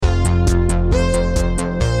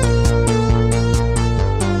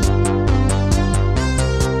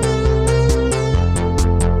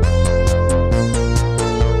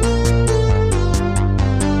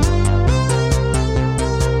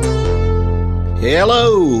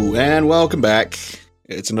Hello and welcome back.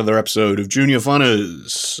 It's another episode of Junior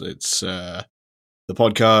Funners. It's the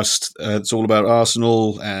podcast. It's all about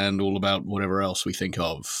Arsenal and all about whatever else we think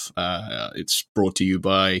of. It's brought to you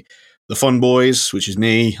by the Fun Boys, which is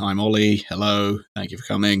me. I'm Ollie. Hello. Thank you for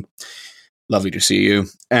coming. Lovely to see you.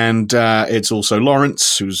 And it's also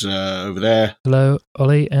Lawrence, who's over there. Hello,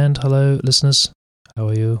 Ollie, and hello, listeners. How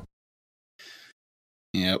are you?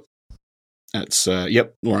 Yep. That's,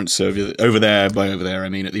 Lawrence over there. By over there, I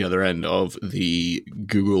mean at the other end of the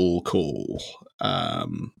Google call.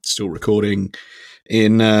 Still recording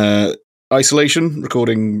in isolation,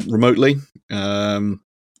 recording remotely.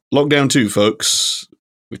 Lockdown 2, folks.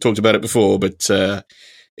 We've talked about it before, but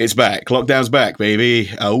it's back. Lockdown's back,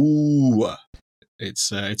 baby. Oh,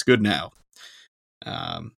 it's good now.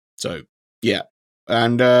 So, yeah.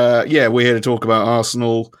 And, we're here to talk about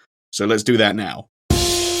Arsenal. So let's do that now.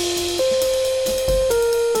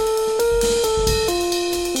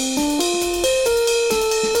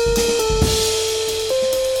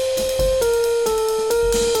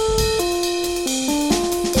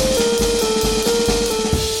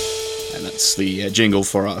 The jingle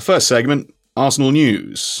for our first segment, Arsenal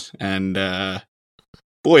news, and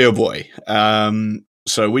boy oh boy,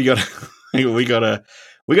 so we gotta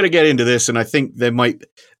get into this, and I think there might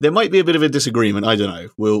be a bit of a disagreement. I don't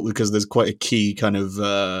know, because there's quite a key kind of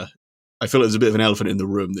I feel there's a bit of an elephant in the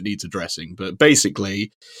room that needs addressing. But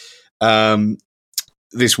basically,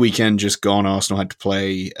 this weekend just gone, Arsenal had to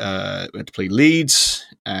play Leeds,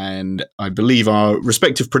 and I believe our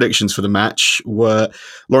respective predictions for the match were,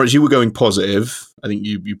 Lawrence, you were going positive. I think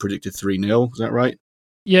you predicted 3-0. Is that right?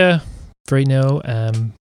 Yeah,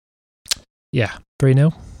 3-0.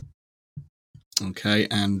 3-0. Okay,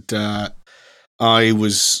 and I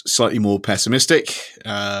was slightly more pessimistic,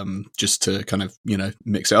 just to kind of,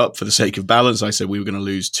 mix it up for the sake of balance. I said we were going to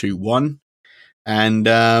lose 2-1, and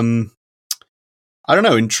I don't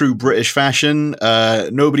know, in true British fashion,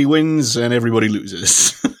 nobody wins and everybody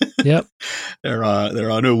loses. Yep. There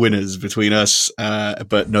are no winners between us,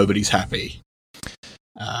 but nobody's happy.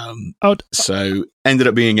 So ended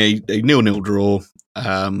up being a 0-0 draw,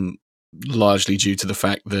 largely due to the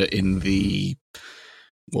fact that in the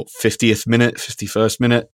 51st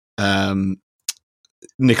minute,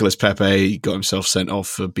 Nicolas Pepe got himself sent off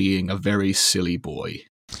for being a very silly boy.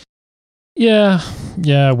 Yeah.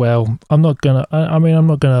 Well, I'm not gonna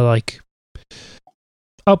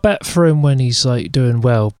I'll bet for him when he's doing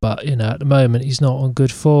well, but at the moment he's not on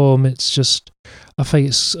good form. It's just, I think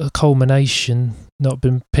it's a culmination, not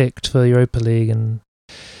been picked for the Europa League and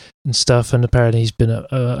stuff, and apparently he's been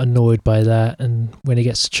annoyed by that. And when he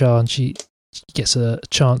gets a chance, he gets a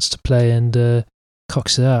chance to play and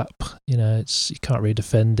cocks it up. You can't really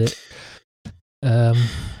defend it.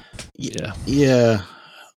 Yeah.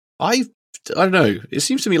 I don't know. It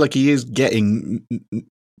seems to me like he is getting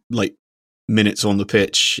minutes on the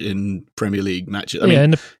pitch in Premier League matches. I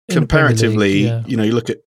mean, comparatively, League, you look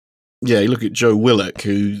at Joe Willock,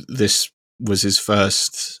 who this was his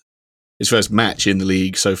first match in the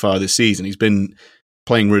league so far this season. He's been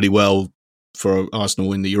playing really well for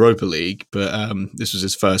Arsenal in the Europa League, but this was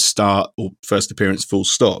his first start or first appearance, full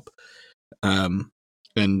stop. I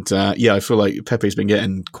feel like Pepe's been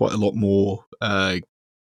getting quite a lot more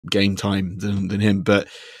game time than him. But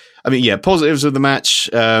I mean, positives of the match.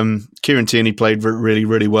 Kieran Tierney played really,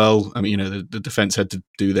 really well. I mean, the defense had to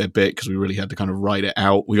do their bit because we really had to kind of ride it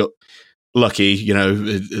out. We got lucky,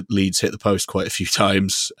 Leeds hit the post quite a few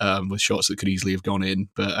times with shots that could easily have gone in.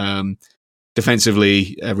 But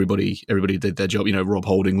defensively, everybody did their job. Rob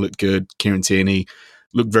Holding looked good. Kieran Tierney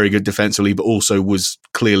looked very good defensively, but also was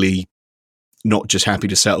clearly not just happy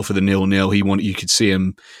to settle for the 0-0. You could see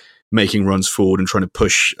him making runs forward and trying to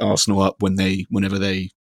push Arsenal up whenever they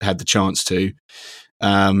had the chance to.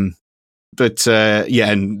 And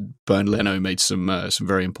Bernd Leno made some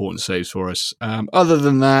very important saves for us. Other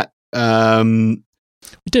than that,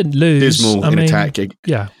 we didn't lose. Dismal in attack.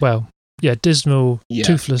 Dismal,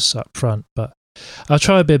 toothless up front. But I'll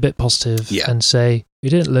try to be a bit positive and say we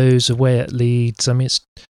didn't lose away at Leeds. I mean, it's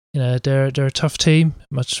they're a tough team.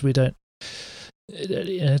 Much as we don't,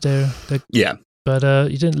 But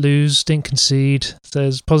you didn't lose, didn't concede. So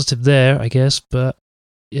there's positive there, I guess. But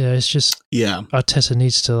it's just Arteta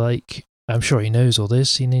needs to I'm sure he knows all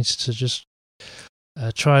this. He needs to just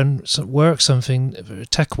try and work something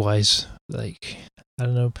tech-wise. I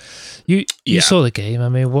don't know. You saw the game. I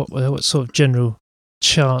mean, what sort of general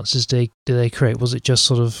chances did they create? Was it just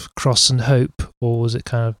sort of cross and hope, or was it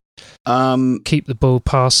kind of keep the ball,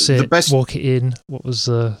 pass it, walk it in? What was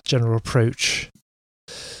the general approach?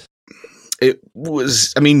 It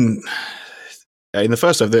was, I mean, in the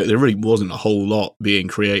first half, there really wasn't a whole lot being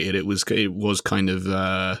created. It was kind of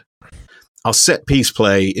our set piece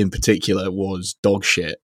play in particular was dog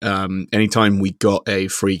shit. Anytime we got a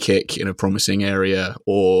free kick in a promising area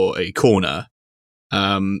or a corner,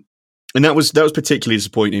 and that was particularly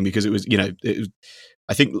disappointing because it was,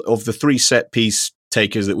 I think of the three set piece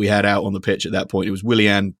takers that we had out on the pitch at that point, it was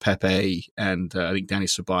Willian, Pepe, and I think Dani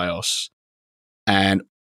Ceballos, and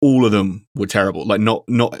all of them were terrible. Like not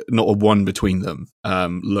a one between them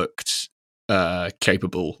looked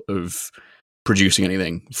capable of producing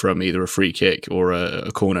anything from either a free kick or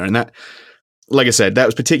a corner. And that, like I said, that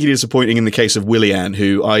was particularly disappointing in the case of Willian,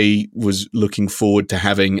 who I was looking forward to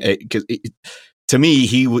having. To me,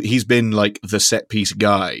 he's been like the set piece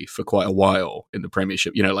guy for quite a while in the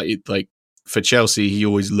Premiership. Like for Chelsea, he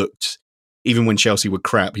always looked, even when Chelsea were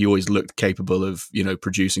crap, he always looked capable of,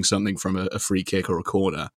 producing something from a free kick or a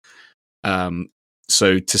corner.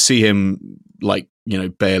 So to see him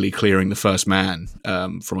barely clearing the first man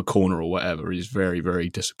from a corner or whatever is very, very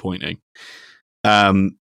disappointing.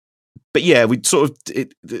 But yeah, we sort of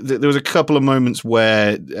there was a couple of moments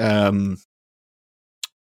where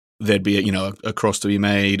there'd be a cross to be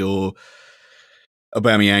made, or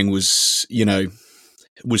Aubameyang was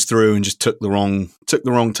through and just took the wrong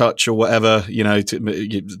touch or whatever,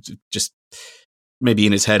 just maybe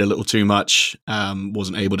in his head a little too much,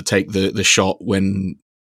 wasn't able to take the shot when,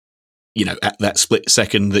 at that split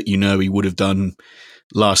second that he would have done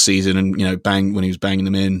last season, and bang when he was banging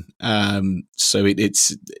them in. So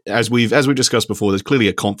it's as we've discussed before, there's clearly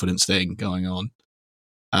a confidence thing going on.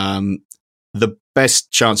 The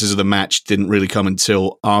best chances of the match didn't really come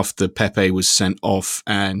until after Pepe was sent off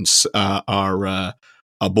and our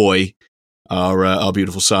boy, our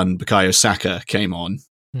beautiful son, Bukayo Saka, came on.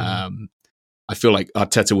 Mm-hmm. I feel like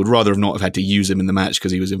Arteta would rather have not have had to use him in the match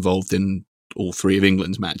because he was involved in all three of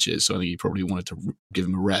England's matches. So I think he probably wanted to give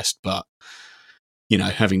him a rest. But,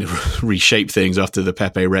 having to reshape things after the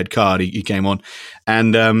Pepe red card, he came on.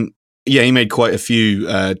 And, he made quite a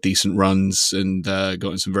few decent runs and got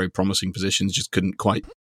in some very promising positions, just couldn't quite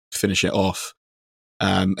finish it off.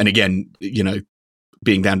 And again,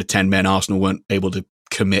 being down to 10 men, Arsenal weren't able to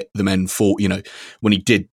commit the men when he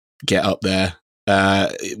did get up there,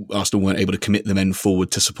 Arsenal weren't able to commit the men forward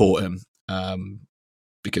to support him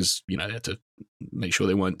because, they had to make sure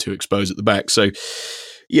they weren't too exposed at the back. So,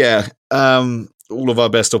 yeah, all of our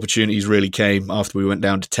best opportunities really came after we went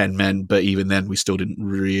down to 10 men, but even then we still didn't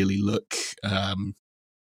really look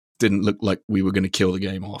like we were going to kill the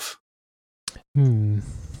game off.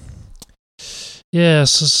 Yeah,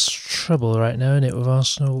 it's trouble right now, isn't it, with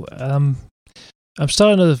Arsenal? I'm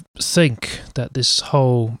starting to think that this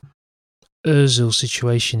whole Ozil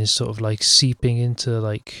situation is sort of like seeping into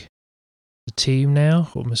like the team now,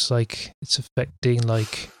 almost like it's affecting I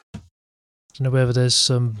don't know whether there's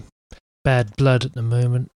some bad blood at the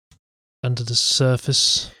moment under the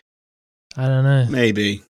surface. I don't know.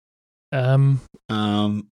 Maybe.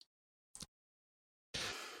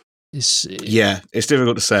 It's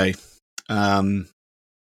difficult to say.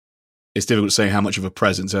 It's difficult to say how much of a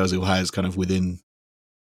presence Ozil has kind of within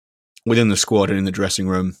the squad and in the dressing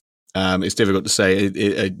room. It's difficult to say.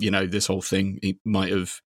 This whole thing, he might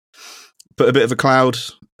have put a bit of a cloud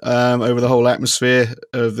over the whole atmosphere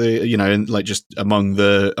of the, just among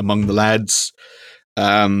the lads.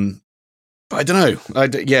 But I don't know.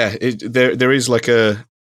 There is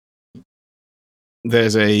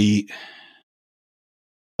there's a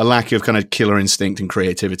lack of kind of killer instinct and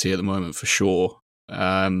creativity at the moment for sure.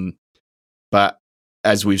 But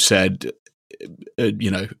as we've said, a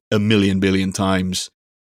million billion times,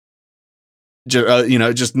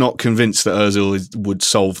 just not convinced that Ozil would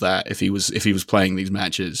solve that if he was playing these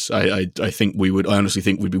matches. I honestly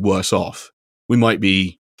think we'd be worse off. We might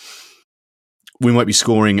be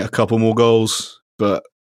scoring a couple more goals, but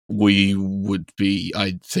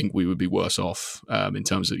I think we would be worse off in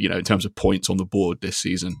terms of points on the board this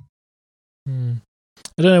season. I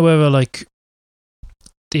don't know whether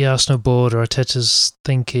the Arsenal board or Arteta's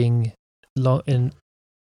thinking in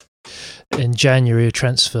January of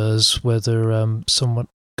transfers, whether someone,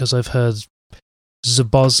 because I've heard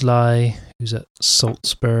Szoboszlai, who's at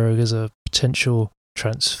Salzburg, as a potential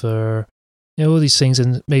transfer, all these things,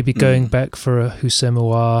 and maybe going back for a Houssem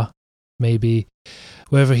Aouar, maybe,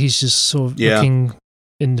 whether he's just sort of looking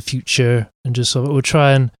in the future and just sort of, we'll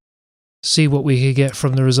try and see what we could get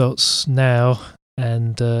from the results now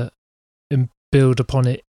and build upon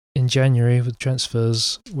it in January with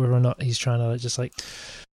transfers, whether or not he's trying to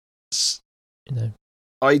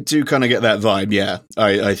I do kind of get that vibe. Yeah,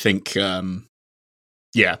 I think.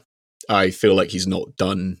 I feel like he's not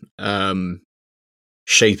done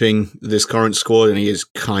shaping this current squad, and he is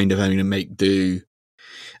kind of having to make do.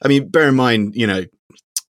 I mean, bear in mind, he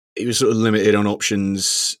was sort of limited on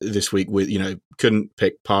options this week with, couldn't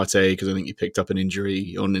pick Partey because I think he picked up an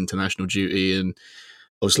injury on international duty, and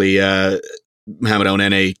obviously Mohamed El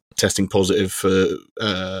Nene testing positive for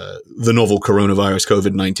the novel coronavirus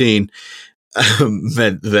COVID-19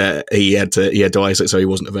 meant that he had to isolate, so he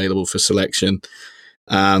wasn't available for selection.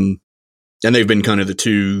 And they've been kind of the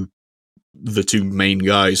two main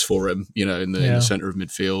guys for him, in the center of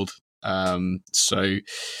midfield. So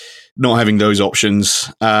not having those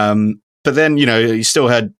options. But then, he still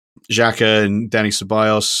had Xhaka and Dani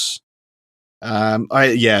Ceballos. I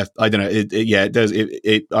don't know.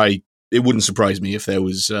 It wouldn't surprise me if there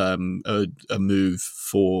was a move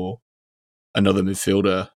for another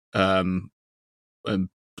midfielder, or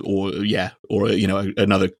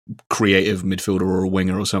another creative midfielder or a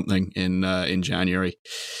winger or something in January.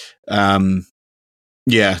 I mean,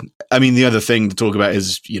 the other thing to talk about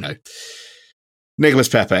is Nicolas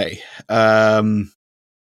Pepe.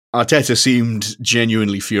 Arteta seemed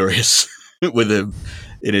genuinely furious with him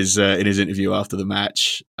in his interview after the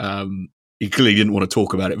match. He clearly didn't want to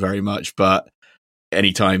talk about it very much, but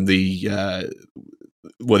anytime the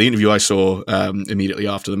interview I saw immediately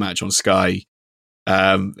after the match on Sky,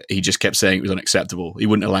 he just kept saying it was unacceptable. He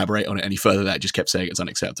wouldn't elaborate on it any further. That just kept saying it's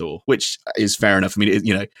unacceptable, which is fair enough. I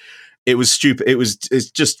mean, it was stupid.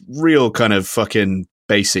 It's just real kind of fucking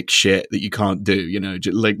basic shit that you can't do.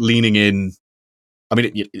 Just like leaning in. I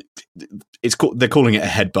mean, they're calling it a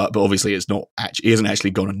headbutt, but obviously it's not. He hasn't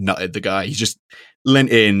actually gone and nutted the guy. He's just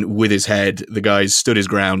leant in with his head. The guy's stood his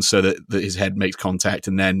ground so that his head makes contact,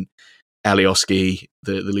 and then Alioski,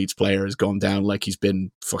 the Leeds player, has gone down like he's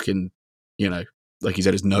been fucking, like he's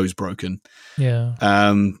had his nose broken. Yeah.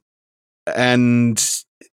 And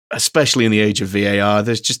especially in the age of VAR,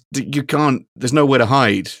 there's nowhere to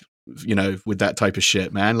hide, with that type of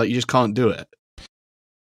shit, man. Like, you just can't do it.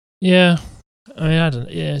 Yeah. I mean, I don't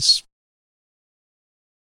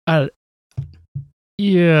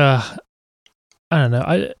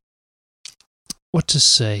know. What to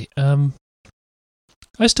say? I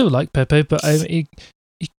still like Pepe, but he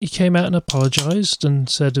came out and apologised and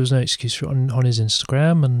said there was no excuse for it on his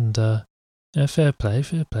Instagram, and fair play.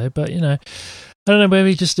 But I don't know,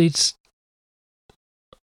 maybe he just needs.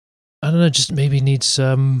 I don't know, just maybe needs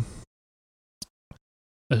a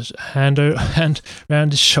hand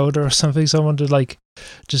around his shoulder or something. Someone to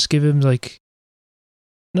just give him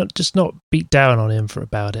not beat down on him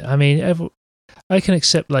about it. I mean, I can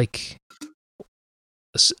accept a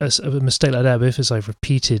mistake like that, but if it's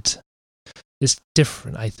repeated, it's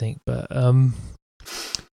different, I think. But I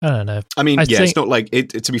don't know. I mean, it's not like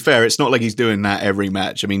it. To be fair, it's not like he's doing that every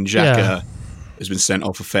match. I mean, Xhaka has been sent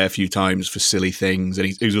off a fair few times for silly things, and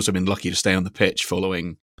he's also been lucky to stay on the pitch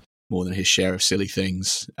following more than his share of silly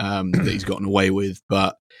things that he's gotten away with.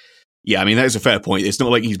 But yeah, I mean, that's a fair point. It's not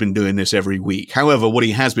like he's been doing this every week. However, what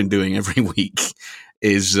he has been doing every week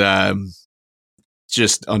is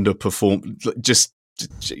just underperforming, just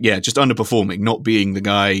underperforming, not being the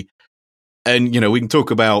guy. And, we can talk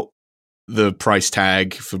about the price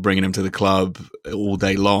tag for bringing him to the club all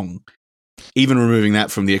day long. Even removing that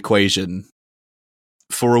from the equation,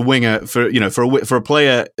 for a winger, for a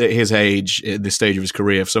player at his age, at this stage of his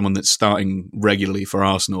career, for someone that's starting regularly for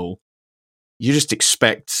Arsenal, you just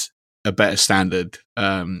expect a better standard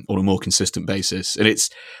on a more consistent basis. And it's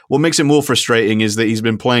what makes it more frustrating is that he's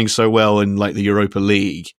been playing so well in the Europa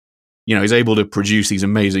League. He's able to produce these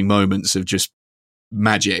amazing moments of just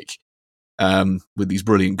magic with these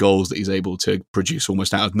brilliant goals that he's able to produce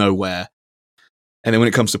almost out of nowhere. And then when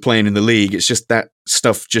it comes to playing in the league, it's just that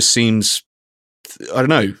stuff just seems, I don't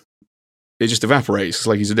know, it just evaporates. It's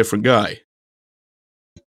like he's a different guy.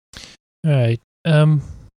 All right.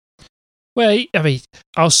 Well, I mean,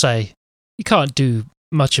 I'll say you can't do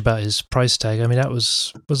much about his price tag. I mean,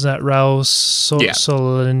 wasn't that Raul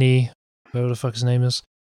Solani, whatever the fuck his name is?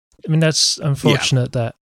 I mean, that's unfortunate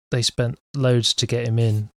that they spent loads to get him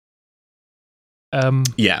in. I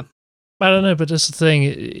don't know, but that's the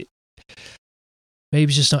thing.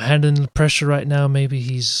 Maybe he's just not handling the pressure right now. Maybe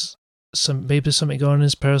there's something going on in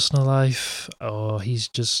his personal life, or he's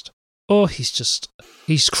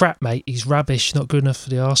crap, mate. He's rubbish. Not good enough for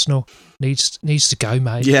the Arsenal. Needs to go,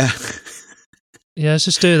 mate. Yeah. Let's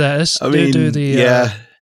just do that.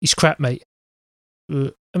 He's crap, mate.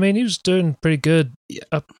 I mean, he was doing pretty good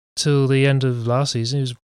up till the end of last season.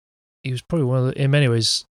 He was probably one of the, in many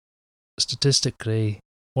ways, statistically,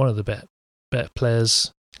 one of the better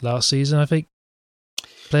players last season. I think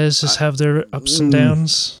players just have their ups and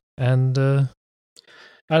downs, and I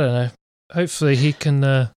don't know. Hopefully, he can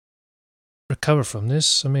recover from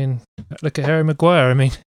this. I mean, look at Harry Maguire. I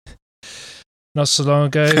mean, not so long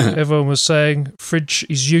ago, everyone was saying Fridge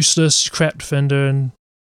is useless, crap defender, and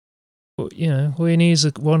all he needs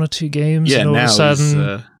is 1 or 2 games, and all of a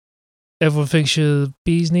sudden, everyone thinks you're the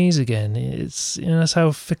bee's knees again. It's that's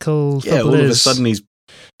how fickle football is. All of a sudden he's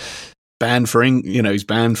banned for he's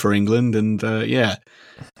banned for England, and I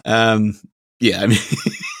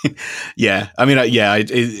mean,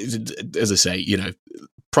 as I say,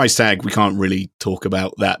 price tag, we can't really talk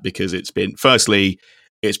about that because it's been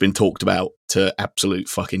talked about to absolute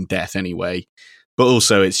fucking death anyway. But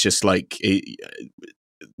also, it's just like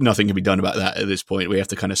nothing can be done about that at this point. We have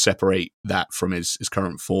to kind of separate that from his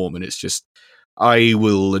current form, and it's just, I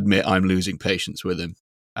will admit, I'm losing patience with him.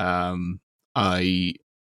 I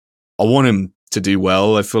want him to do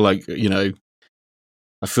well. I feel like me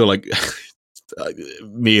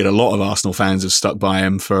and a lot of Arsenal fans have stuck by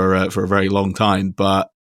him for a very long time, but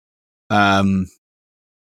I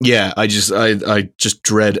just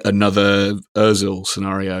dread another Ozil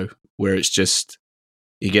scenario where it's just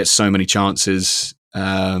he gets so many chances,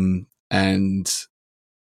 and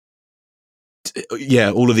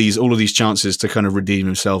all of these chances to kind of redeem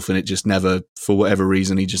himself, and it just never, for whatever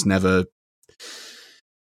reason, he just never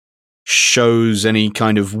shows any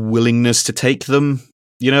kind of willingness to take them.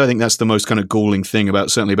 I think that's the most kind of galling thing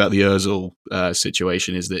certainly about the Ozil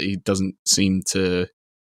situation, is that he doesn't seem to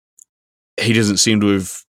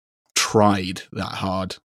have tried that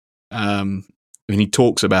hard. I mean, he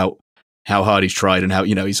talks about how hard he's tried and how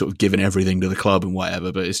he's sort of given everything to the club and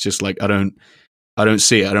whatever, but it's just like I don't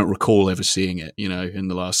see it. I don't recall ever seeing it. In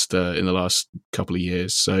the last couple of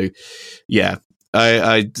years. So yeah,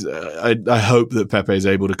 I hope that Pepe is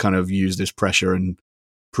able to kind of use this pressure and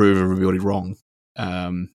prove everybody wrong.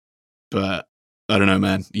 But I don't know,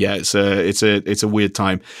 man. Yeah, it's a weird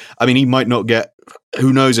time. I mean, he might not get.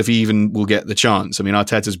 Who knows if he even will get the chance? I mean,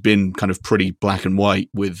 Arteta's been kind of pretty black and white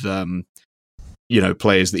with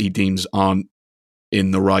players that he deems aren't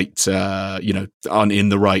in the right aren't in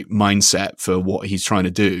the right mindset for what he's trying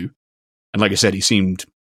to do. And like I said, he seemed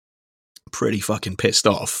pretty fucking pissed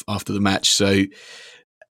off after the match. So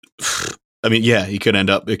I mean, yeah, it could end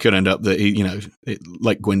up that he,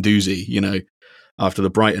 like Guendouzi, after the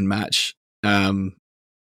Brighton match,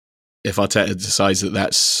 if Arteta decides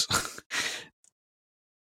that's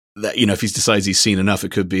that, if he decides he's seen enough,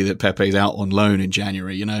 it could be that Pepe's out on loan in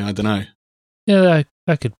January. I don't know. Yeah,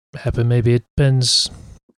 that could happen. Maybe it depends.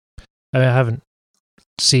 I haven't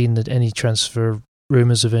seen any transfer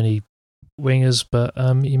rumours of any wingers, but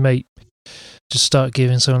you may just start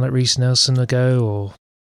giving someone like Reece Nelson a go,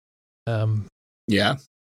 or yeah,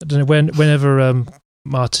 I don't know whenever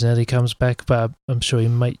Martinelli comes back, but I'm sure he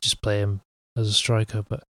might just play him as a striker.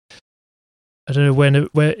 But I don't know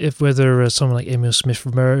whether someone like Emil Smith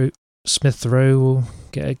Rowe will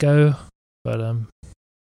get a go. But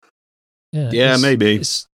yeah, maybe.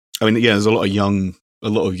 I mean, yeah, there's a lot of young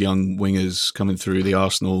wingers coming through the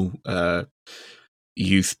Arsenal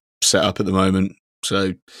youth setup at the moment.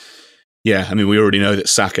 So yeah, I mean, we already know that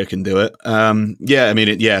Saka can do it. Yeah, I mean,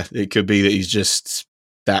 it could be that he's just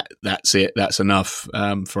that's it. That's enough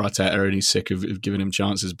for Arteta, and he's sick of giving him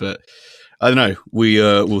chances. But I don't know.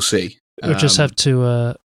 We'll see. We'll just have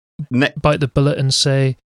to bite the bullet and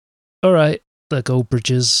say, all right, the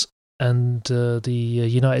Goldbridges and the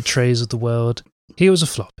United Trays of the world, he was a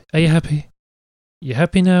flop. Are you happy? You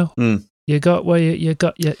happy now? You got where you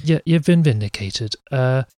got. You've been vindicated.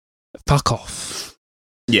 Fuck off.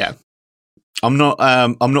 Yeah, I'm not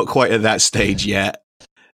quite at that stage yet.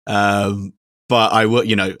 But I will.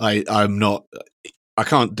 I'm not. I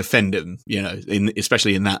can't defend him.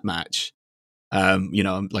 Especially in that match. I'm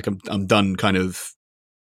done kind of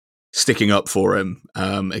sticking up for him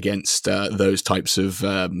against those types of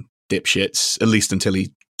dipshits, at least until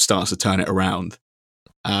he starts to turn it around.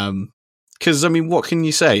 Because I mean, what can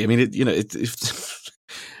you say? I mean,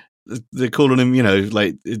 they're calling him,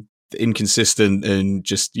 like inconsistent and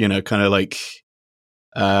just kind of like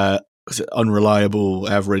unreliable,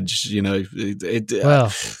 average.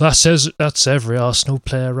 Well, that's every Arsenal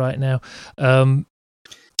player right now.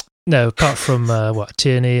 No, apart from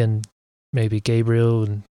Tierney and maybe Gabriel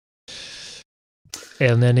and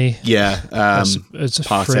Elneny. Yeah, it's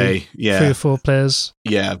Partey. 3 or 4 players.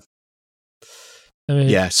 Yeah. I mean,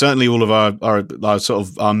 yeah, certainly all of our sort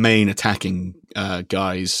of our main attacking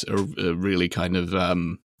guys are really kind of. I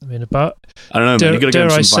don't know, man. You got to give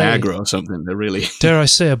them some Viagra or something. They're really. Dare I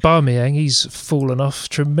say, Aubameyang? He's fallen off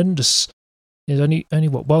tremendous. He's only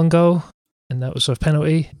 1 goal, and that was a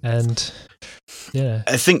penalty. And yeah,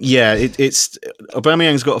 I think it's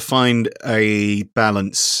Aubameyang's got to find a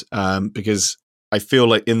balance because I feel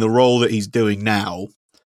like in the role that he's doing now,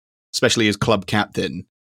 especially as club captain,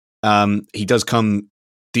 he does come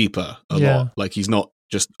deeper a lot. Like he's not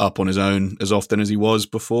just up on his own as often as he was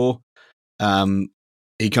before.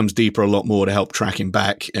 He comes deeper a lot more to help track him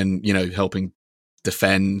back and, helping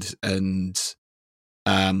defend and,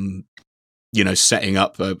 setting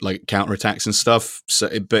up like counterattacks and stuff.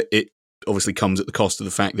 So, but it obviously comes at the cost of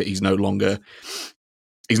the fact that he's no longer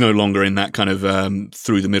in that kind of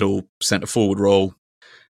through the middle centre forward role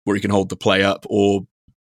where he can hold the play up or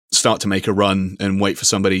start to make a run and wait for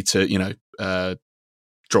somebody to,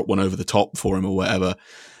 drop one over the top for him or whatever.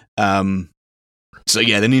 So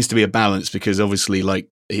yeah, there needs to be a balance because obviously, like,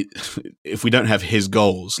 if we don't have his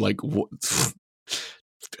goals, like, what?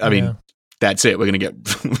 I mean, that's it. We're gonna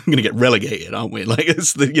get relegated, aren't we? Like,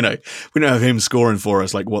 it's we don't have him scoring for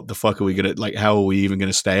us. Like, what the fuck are we gonna like? How are we even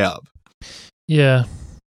gonna stay up? Yeah,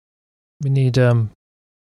 we need.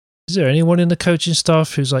 Is there anyone in the coaching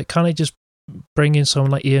staff who's like, can't I just bring in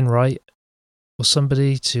someone like Ian Wright or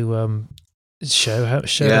somebody to show how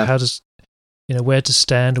does where to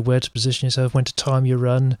stand, or where to position yourself, when to time your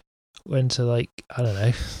run, when to I don't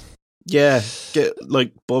know. Yeah, get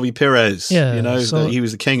like Bobby Perez. Yeah, he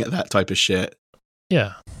was the king at that type of shit.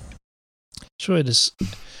 Yeah, sure it is.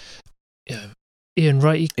 Yeah, Ian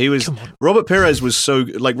Wright. He was. Robert Perez was so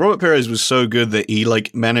good that he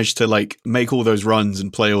managed to make all those runs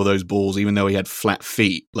and play all those balls, even though he had flat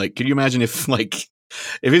feet. Like, can you imagine if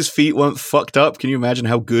his feet weren't fucked up? Can you imagine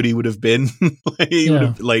how good he would have been? Would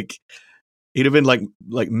have he'd have been like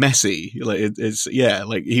Messi.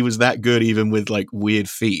 He was that good even with weird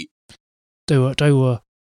feet. They were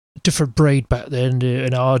different breed back then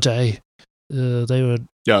in our day. They were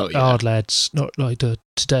hard lads, not like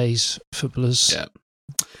today's footballers. Yeah.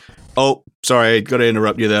 Oh, sorry, got to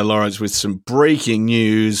interrupt you there, Lawrence, with some breaking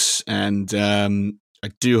news, and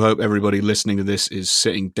I do hope everybody listening to this is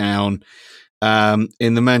sitting down.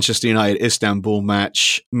 In the Manchester United Istanbul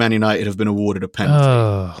match, Man United have been awarded a penalty.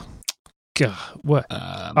 Oh, God! What?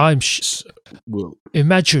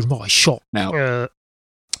 Imagine my shot. Now,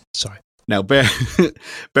 sorry. Now,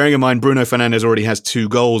 bearing in mind, Bruno Fernandes already has 2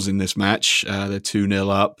 goals in this match. They're 2-0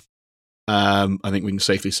 up. I think we can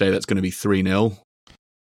safely say that's going to be 3-0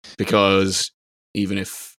 because even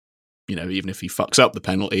if he fucks up the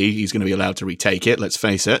penalty, he's going to be allowed to retake it. Let's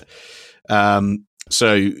face it. So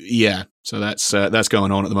that's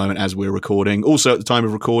going on at the moment as we're recording. Also, at the time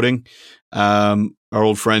of recording, our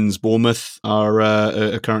old friends Bournemouth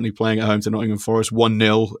are currently playing at home to Nottingham Forest.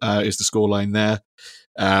 1-0 is the scoreline there.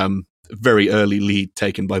 Very early lead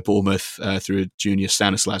taken by Bournemouth through a junior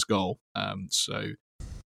Stanislas goal. So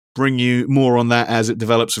bring you more on that as it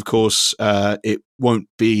develops. Of course, it won't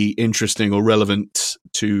be interesting or relevant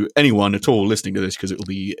to anyone at all listening to this because it will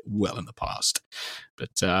be well in the past. But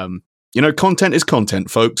content is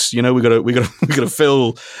content, folks. We got to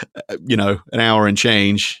fill an hour and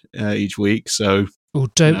change each week. So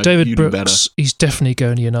David Brooks, he's definitely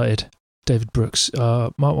going to United. David Brooks,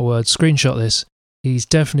 mark my words. Screenshot this. He's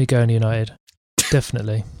definitely going to United.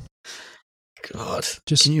 Definitely. God.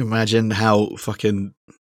 Can you imagine how fucking...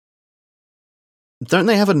 Don't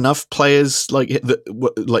they have enough players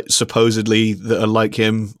supposedly that are like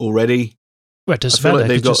him already? Well, it doesn't I feel matter. like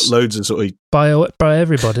they've got loads of sort of... By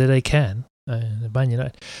everybody they can. Man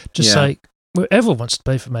United. Everyone wants to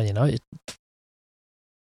play for Man United.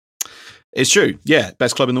 It's true. Yeah.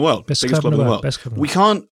 Best club in the world. Biggest club in the world.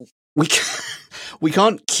 We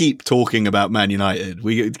can't keep talking about Man United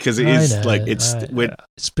because it is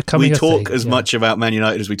it's becoming. We talk as much about Man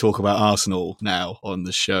United as we talk about Arsenal now on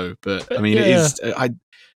the show, but I mean, it is.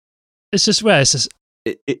 It's just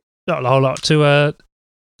not a whole lot to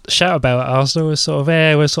shout about at Arsenal. We're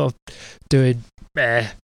sort of doing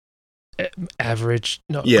average,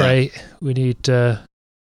 not great. We need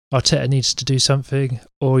Arteta needs to do something,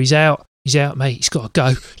 or he's out. He's out, mate. He's got to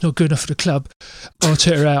go. Not good enough for the club.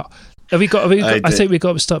 Arteta out. I think we've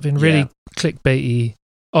got to stop being really clickbaity.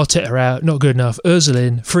 Arteta out, not good enough. Ozil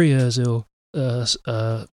in, free Ozil.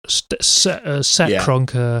 Sack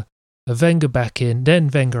Kroenke, Wenger back in, then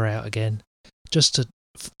Wenger out again. Just to,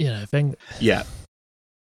 Wenger. Yeah.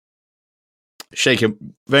 Shake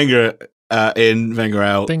him. Wenger in, Wenger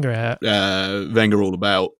out. Wenger out. Wenger all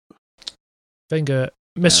about. Wenger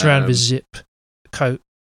mess around with zip coat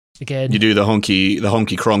again. You do the honky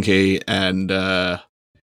cronky and...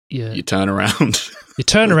 You turn around. You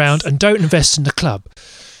turn around and don't invest in the club.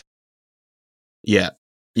 Yeah.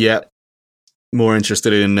 More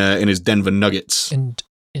interested in his Denver Nuggets, and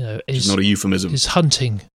it's not a euphemism. He's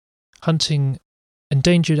hunting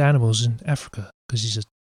endangered animals in Africa because he's a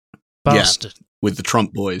bastard. With the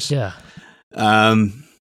Trump boys. Yeah.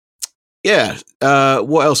 Yeah.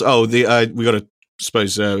 What else? Oh, we got to we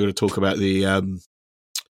got to talk about the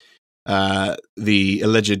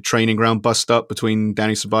alleged training ground bust up between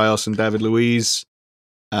Dani Ceballos and David Luiz.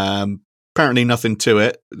 Apparently, nothing to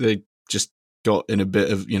it. They just got in a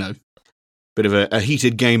bit of a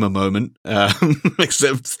heated gamer moment.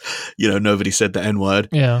 Except nobody said the N word.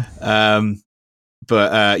 Yeah.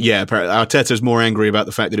 But apparently Arteta's more angry about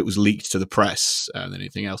the fact that it was leaked to the press than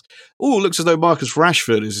anything else. Oh, looks as though Marcus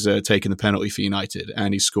Rashford has taken the penalty for United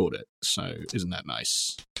and he scored it. So isn't that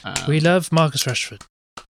nice? We love Marcus Rashford.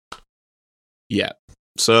 Yeah,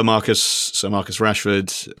 Sir Marcus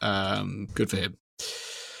Rashford. Good for him.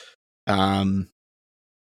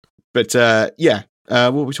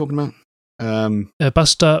 What were we talking about?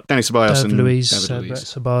 Bust up. Dani Ceballos and Luiz. David Luiz.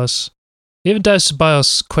 Ceballos. Even David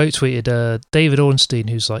Ceballos quote tweeted David Ornstein,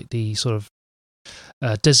 who's like the sort of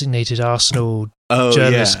designated Arsenal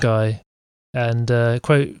journalist guy, and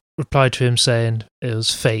quote replied to him saying it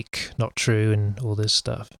was fake, not true, and all this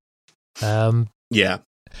stuff.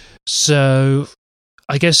 So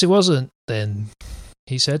I guess it wasn't then.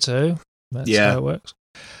 He said so. That's how it works.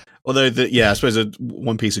 Although, I suppose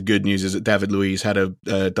one piece of good news is that David Luiz had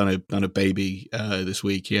done a baby this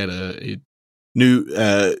week. He had a new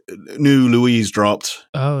Louise dropped.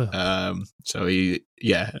 Oh. So I think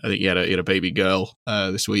he had a baby girl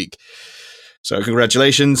this week. So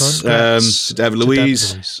congratulations to David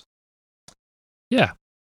Luiz. Yeah.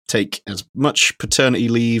 Take as much paternity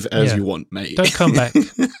leave as you want, mate. Don't come back.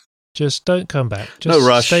 Just don't come back. Just no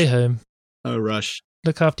rush. Stay home. No rush.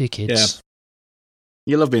 Look after your kids. Yeah.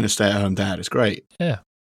 You love being a stay-at-home dad. It's great. Yeah.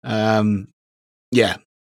 Is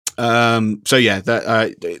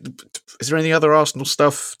there any other Arsenal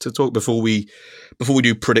stuff to talk before we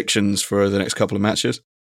do predictions for the next couple of matches?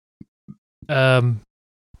 There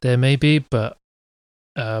may be, but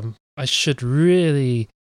I should really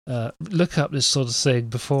look up this sort of thing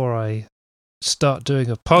before I start doing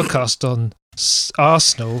a podcast on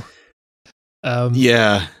Arsenal.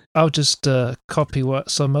 I'll just copy what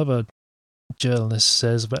some other journalist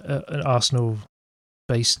says, but an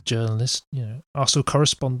Arsenal-based journalist, Arsenal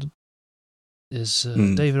correspondent, is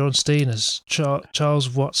David Ornstein as Charles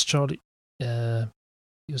Watts. Charlie,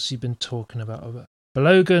 you've been talking about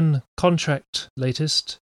Balogun contract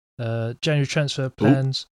latest, January transfer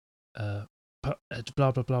plans, blah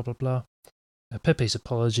blah blah blah blah. Pepe's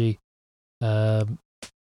apology. Those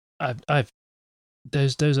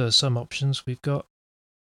are some options we've got.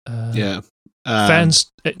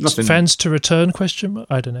 Fans to return ?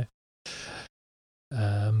 I don't know.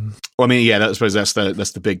 I suppose that's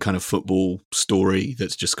the big kind of football story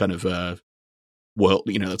that's just kind of that's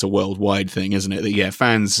a worldwide thing, isn't it?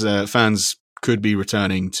 That fans could be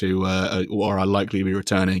returning to or are likely to be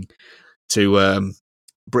returning to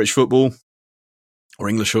British football or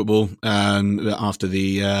English football after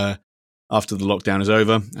the lockdown is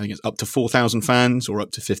over. I think it's up to 4,000 fans or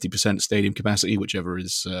up to 50% stadium capacity, whichever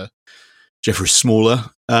is smaller.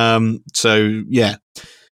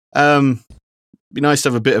 Be nice to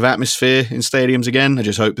have a bit of atmosphere in stadiums again. I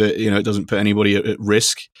just hope that it doesn't put anybody at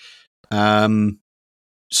risk.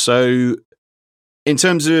 So in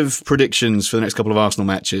terms of predictions for the next couple of Arsenal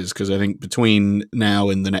matches, because I think between now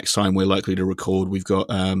and the next time we're likely to record, we've got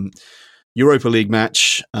Europa League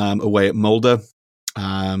match away at Molde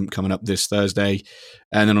coming up this Thursday,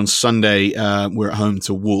 and then on Sunday we're at home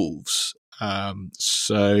to Wolves.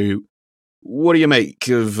 So what do you make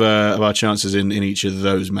of our chances in each of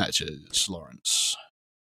those matches, Lawrence?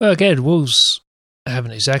 Well, again, Wolves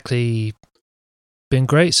haven't exactly been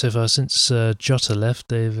great so far since Jota left.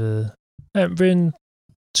 They've haven't been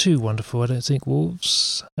too wonderful, I don't think.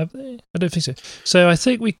 Wolves, have they? I don't think so. So I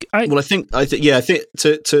think I think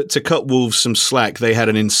to cut Wolves some slack, they had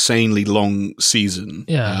an insanely long season.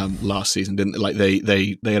 Last season, didn't they? Like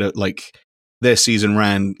they had their season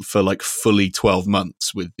ran for like fully 12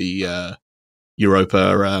 months with the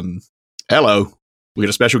Europa. Hello, we got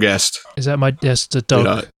a special guest. Is that the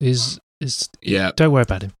dog? Don't worry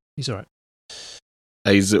about him. He's all right.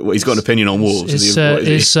 He's got an opinion on Wolves. Is my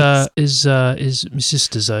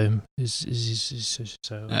sister's home? I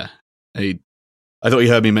thought you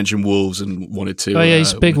heard me mention Wolves and wanted to. Oh yeah,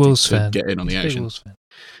 he's a big Wolves fan. Get in on the action. So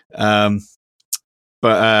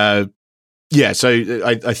I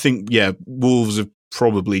think Wolves have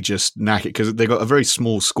probably just knackered because they got a very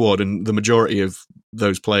small squad, and the majority of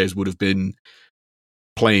those players would have been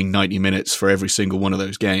playing 90 minutes for every single one of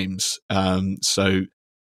those games. So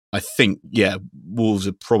I think, Wolves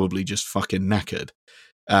are probably just fucking knackered.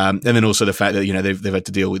 And then also the fact that, they've had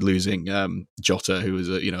to deal with losing Jota, who was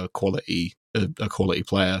a quality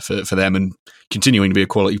player for them and continuing to be a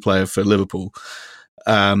quality player for Liverpool.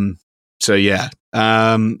 So yeah.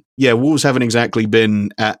 Wolves haven't exactly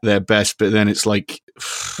been at their best, but then it's like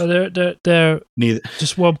they're neither.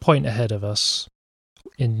 Just 1 point ahead of us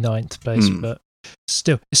in 9th place, but it's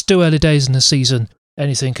still early days in the season.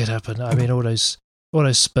 Anything could happen. I mean, all those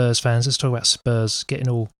Spurs fans. Let's talk about Spurs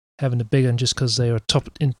having a big one just because they are top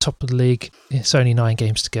of the league. It's only 9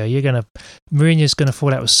 games to go. Mourinho's gonna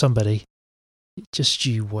fall out with somebody. Just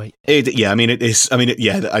you wait. I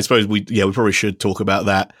suppose we probably should talk about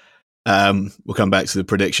that. We'll come back to the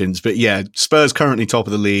predictions, but yeah, Spurs currently top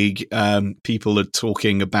of the league. People are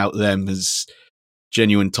talking about them as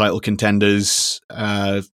genuine title contenders.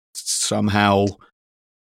 Somehow,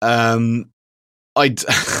 I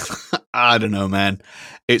don't know, man.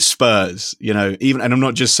 It's Spurs, even, and I'm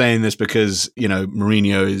not just saying this because,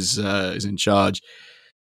 Mourinho is in charge.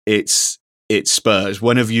 It's Spurs.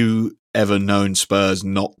 When have you ever known Spurs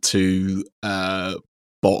not to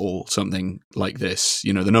bottle something like this?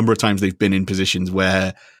 The number of times they've been in positions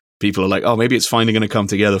where people are like, oh, maybe it's finally going to come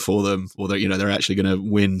together for them, or they're actually going to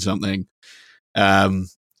win something. And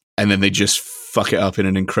then they just fuck it up in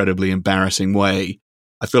an incredibly embarrassing way.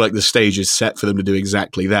 I feel like the stage is set for them to do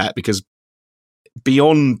exactly that, because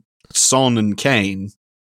beyond Son and Kane,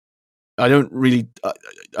 I don't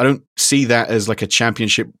see that as like a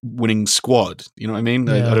championship winning squad. You know what I mean?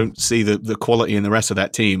 Yeah. I don't see the quality in the rest of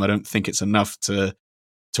that team. I don't think it's enough to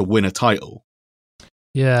win a title.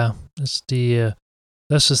 Yeah, that's the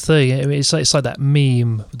thing. I mean, it's like that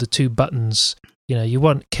meme with the 2 buttons. You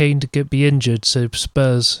want Kane to be injured so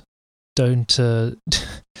Spurs don't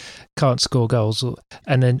can't score goals, or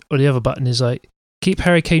the other button is like, keep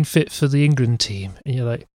Harry Kane fit for the England team, and you're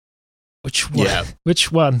like, which one? Yeah.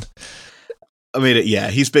 Which one? I mean, yeah,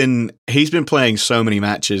 he's been playing so many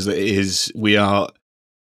matches that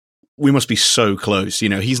we must be so close.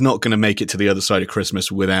 He's not going to make it to the other side of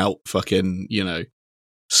Christmas without fucking,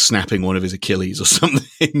 snapping one of his Achilles or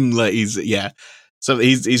something. Like so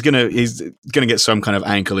he's gonna get some kind of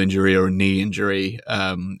ankle injury or a knee injury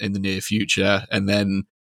in the near future, and then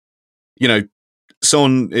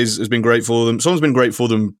Son has been great for them. Son's been great for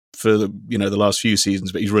them for the last few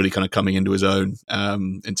seasons, but he's really kind of coming into his own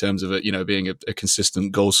in terms of being a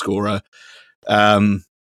consistent goal scorer.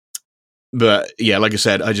 But yeah, like I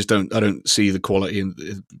said, I don't see the quality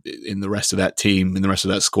in the rest of that team, in the rest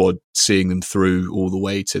of that squad, seeing them through all the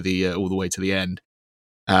way to the end.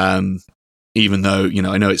 Even though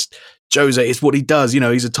I know it's Jose, it's what he does.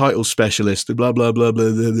 He's a title specialist. Blah blah blah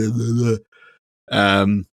blah blah blah blah.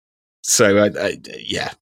 So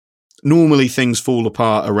yeah, normally things fall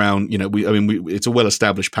apart around. It's a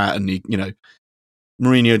well-established pattern.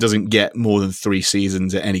 Mourinho doesn't get more than 3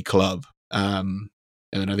 seasons at any club. And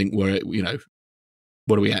I think we're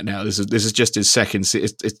what are we at now? This is just his second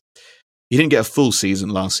season. He didn't get a full season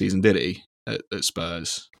last season, did he? At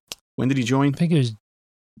Spurs. When did he join? I think it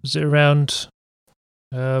was it around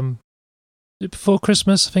before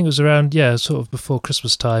Christmas? I think it was around sort of before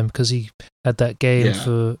Christmas time, because he had that game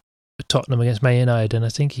for Tottenham against Man United, and I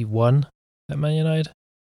think he won at Man United.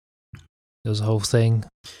 There was a whole thing.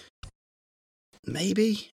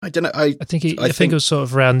 Maybe, I don't know. I think it was sort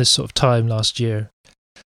of around this sort of time last year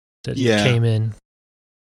that he came in.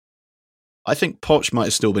 I think Poch might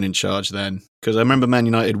have still been in charge then, because I remember Man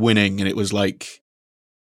United winning, and it was like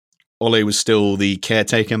Ole was still the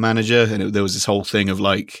caretaker manager, and there was this whole thing of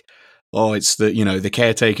like, oh, it's the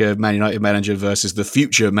caretaker Man United manager versus the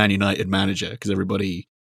future Man United manager, because everybody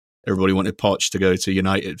wanted Poch to go to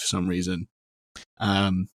United for some reason.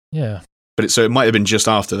 Yeah. But it might have been just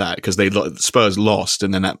after that, because Spurs lost,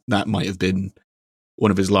 and then that might have been one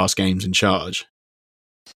of his last games in charge.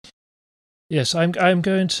 Yes, I'm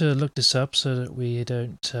going to look this up so that we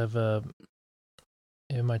don't have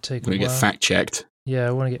it might take a while. Get fact checked. Yeah,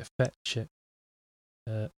 I want to get fact checked.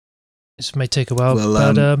 This may take a while,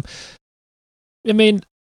 but I mean,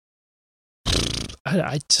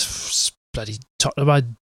 I just bloody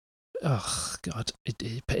Tottenham. Oh God,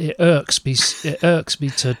 it irks me. It irks me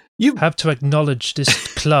to have to acknowledge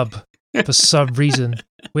this club for some reason.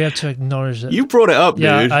 We have to acknowledge it. You brought it up,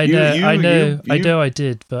 yeah, dude. I know, I know, I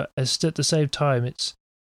did. But at the same time, it's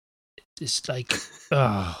like,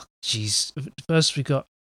 oh, jeez. First we got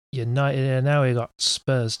United, and now we got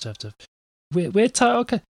Spurs to have to. We're title.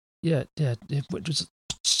 Okay, yeah.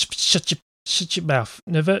 Shut your mouth.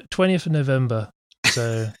 20th of November.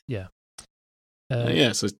 So yeah.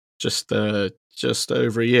 So just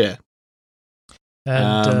over a year.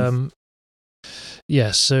 And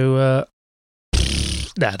so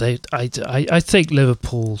I think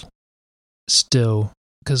Liverpool still,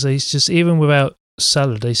 because they just, even without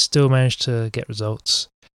Salah, they still managed to get results,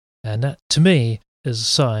 and that to me is a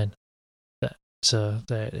sign that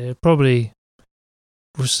they probably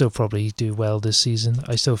will still probably do well this season.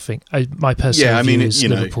 I still think my personal view is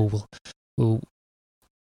Liverpool will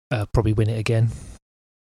probably win it again.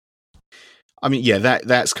 I mean, yeah,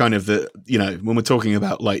 that's kind of the, when we're talking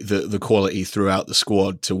about like the quality throughout the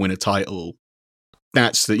squad to win a title,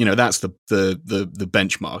 that's the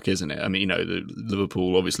benchmark, isn't it? I mean, the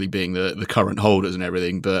Liverpool obviously being the current holders and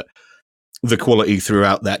everything, but the quality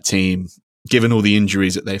throughout that team, given all the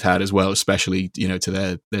injuries that they've had as well, especially,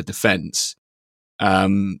 to their defense,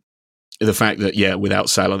 the fact that, without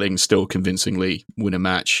Salah, they can still convincingly win a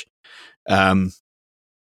match,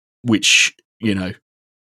 which,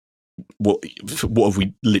 what have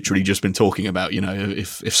we literally just been talking about?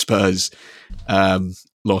 If Spurs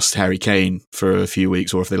lost Harry Kane for a few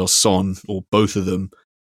weeks, or if they lost Son, or both of them,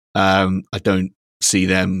 I don't see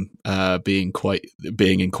them being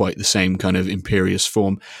in quite the same kind of imperious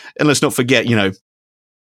form. And let's not forget,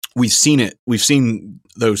 we've seen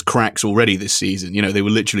those cracks already this season. They were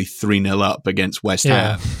literally 3-0 up against West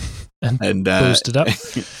Ham and boosted up.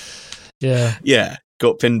 Yeah.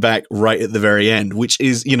 Got pinned back right at the very end, which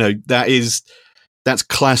is, that's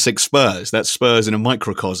classic Spurs. That's Spurs in a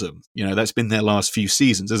microcosm. That's been their last few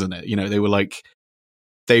seasons, isn't it?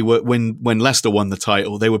 They were when Leicester won the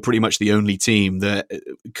title, they were pretty much the only team that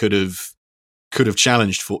could have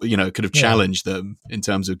challenged challenged them in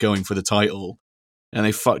terms of going for the title, and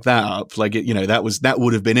they fucked that up. That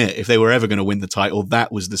would have been it if they were ever going to win the title.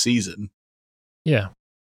 That was the season. Yeah,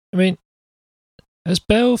 I mean, has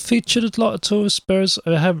Bale featured a lot at all with Spurs?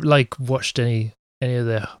 I haven't watched any of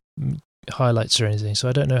their highlights or anything, so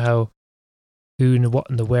I don't know who and what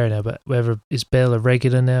and the where now. But whether is Bale a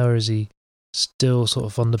regular now, or is he still sort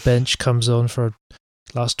of on the bench, comes on for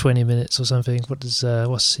last 20 minutes or something? What's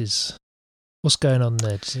going on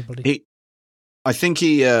there? Does anybody? I think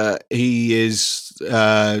he is.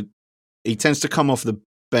 He tends to come off the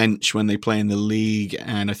bench when they play in the league,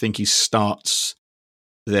 and I think he starts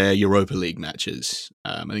their Europa League matches.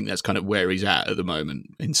 I think that's kind of where he's at the moment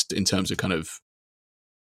in terms of kind of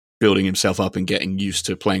building himself up and getting used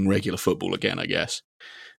to playing regular football again, I guess.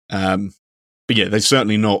 But yeah, they've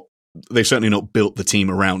certainly not built the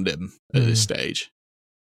team around him at this stage.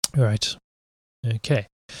 Right. Okay.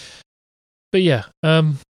 But yeah,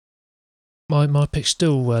 my pick's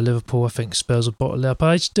still Liverpool. I think Spurs will bottle it up.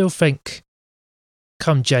 I still think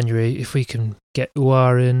come January, if we can get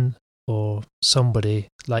Uar in, or somebody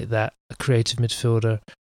like that, a creative midfielder,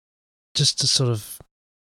 just to sort of,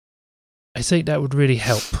 I think that would really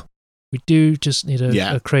help. We do just need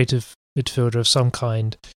a creative midfielder of some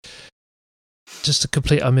kind, just to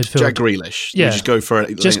complete our midfield. Jack Grealish. Yeah, just go for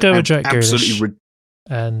it. Just go with Jack Grealish.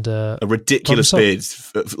 And a ridiculous bid,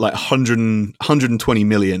 like 120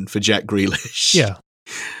 million for Jack Grealish. Yeah,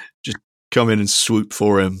 just come in and swoop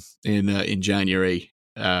for him in January,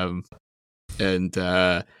 and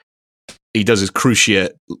he does his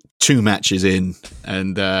cruciate 2 matches in,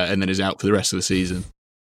 and then is out for the rest of the season.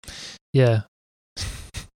 Yeah.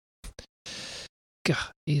 God,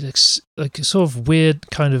 he looks like a sort of weird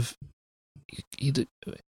kind of.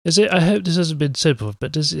 Is it? I hope this hasn't been said before,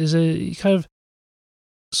 but is he kind of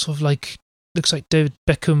sort of like looks like David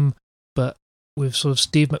Beckham, but with sort of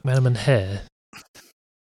Steve McManaman hair?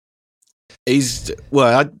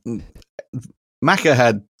 Macca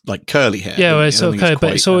had like curly hair. Yeah, well, it's okay,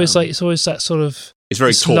 but it's always that sort of. It's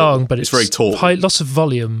very tall. Long, but it's very tall. High, lots of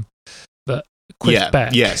volume, but quick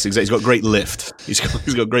back. Yes, exactly. He's got great lift. He's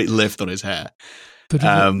got great lift on his hair. But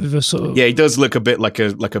with a sort of, he does look a bit like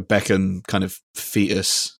a Beckham kind of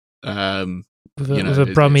fetus. With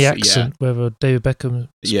a Brummie accent, whether David Beckham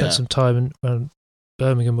spent some time in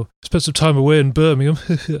Birmingham or spent some time away in Birmingham.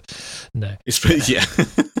 No.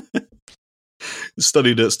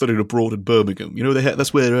 Studied abroad in Birmingham.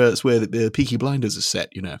 That's where the Peaky Blinders are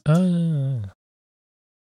set.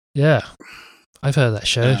 Yeah, I've heard that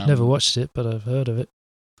show. Never watched it, but I've heard of it.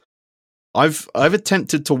 I've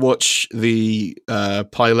attempted to watch the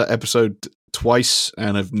pilot episode twice,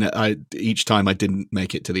 and each time I didn't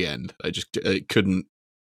make it to the end. I couldn't.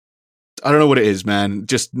 I don't know what it is, man.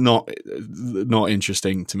 Just not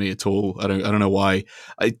interesting to me at all. I don't know why.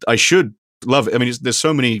 I should love it. I mean, there's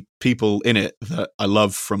so many people in it that I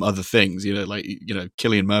love from other things.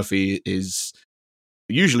 Cillian Murphy is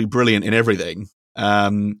usually brilliant in everything.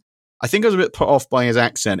 I think I was a bit put off by his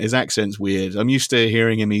accent. His accent's weird. I'm used to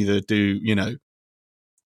hearing him either do,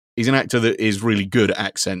 he's an actor that is really good at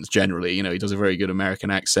accents generally. He does a very good American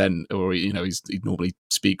accent, or, he normally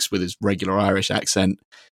speaks with his regular Irish accent.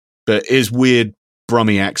 But his weird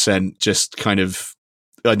Brummie accent just kind of,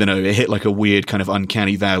 I don't know, it hit like a weird kind of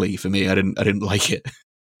uncanny valley for me. I didn't like it.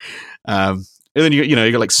 And then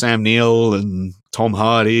you got like Sam Neill and Tom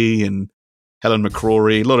Hardy and Helen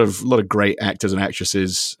McCrory, a lot of great actors and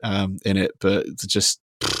actresses in it, but just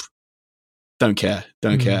don't care.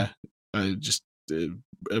 Just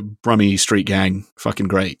Brummie Street Gang, fucking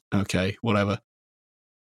great. Okay, whatever.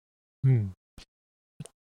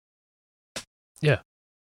 Yeah.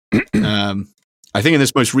 I think in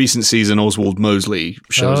this most recent season, Oswald Mosley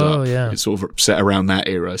shows up. Yeah. It's sort of set around that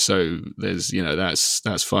era, so there's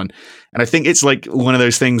that's fun. And I think it's like one of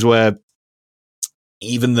those things where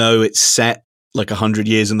even though it's set like 100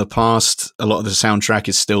 years in the past, a lot of the soundtrack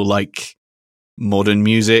is still like modern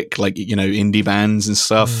music, like indie bands and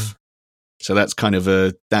stuff. So that's kind of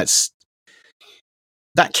that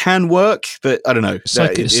can work, but I don't know. It's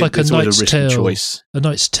like a Knight's Tale. Choice. A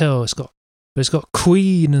Knight's Tale. It's got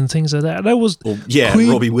Queen and things like that. And that was Queen,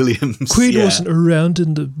 Robbie Williams. Queen wasn't around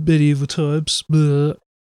in the medieval times, but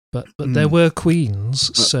there were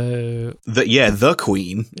queens. So the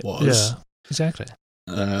Queen was. Yeah, exactly.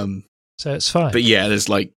 So it's fine. But yeah, there's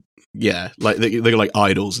like they got like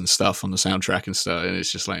idols and stuff on the soundtrack and stuff, and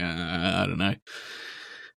it's just like I don't know.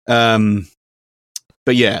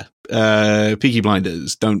 But yeah, Peaky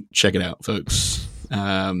Blinders. Don't check it out, folks.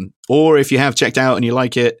 Or if you have checked out and you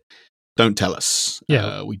like it, don't tell us.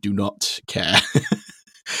 Yeah, we do not care.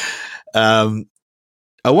 I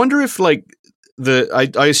wonder if like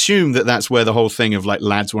I assume that's where the whole thing of like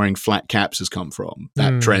lads wearing flat caps has come from.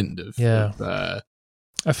 That trend of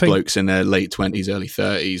I think blokes in their late 20s, early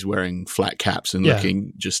 30s wearing flat caps and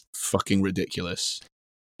looking just fucking ridiculous.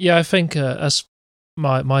 Yeah, I think as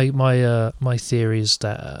my theory is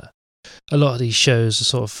that a lot of these shows are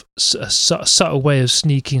sort of a subtle way of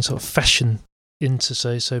sneaking sort of fashion into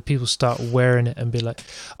so people start wearing it and be like,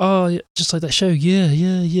 oh, just like that show,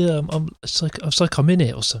 it's like I'm in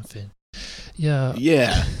it or something. Sort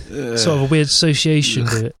of a weird association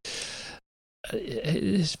with it.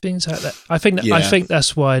 It's things like that. I think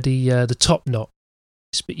that's why the top knot.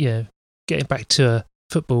 Getting back to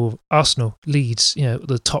football, Arsenal, Leeds.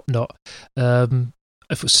 The top knot.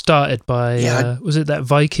 If it was started by was it that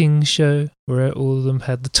Viking show where all of them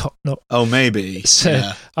had the top knot? Oh, maybe.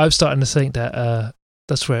 So I'm starting to think that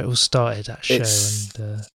that's where it all started. That show,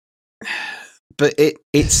 but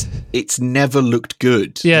it's never looked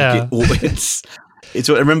good. Yeah, it's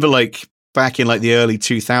what I remember. Like back in like the early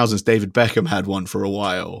 2000s, David Beckham had one for a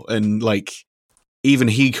while, and like even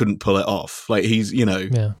he couldn't pull it off. Like he's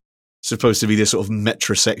supposed to be this sort of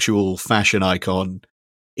metrosexual fashion icon.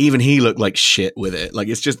 Even he looked like shit with it. Like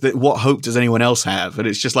it's just that what hope does anyone else have? And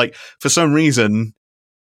it's just like for some reason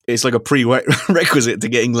it's like a prerequisite to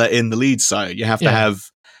getting let in the Leeds side. You have to have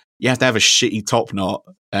a shitty top knot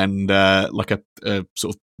and like a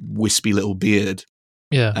sort of wispy little beard.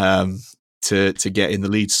 Yeah. To get in the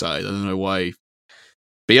Leeds side. I don't know why.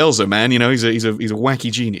 Bielsa, man, he's a wacky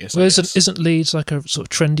genius. Well, isn't Leeds like a sort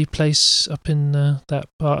of trendy place up in that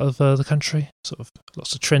part of the country? Sort of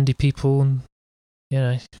lots of trendy people and.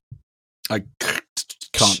 I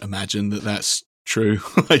can't imagine that that's true.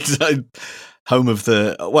 Home of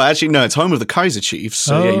it's home of the Kaiser Chiefs.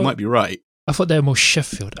 So yeah, you might be right. I thought they were more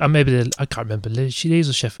Sheffield. Maybe I can't remember. Leeds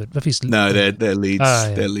or Sheffield. No, they're Leeds.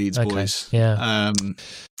 They're Leeds boys. Yeah.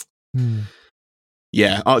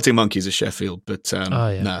 Yeah, Arctic Monkeys are Sheffield, but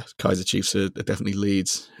no, Kaiser Chiefs are definitely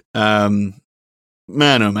Leeds. Man,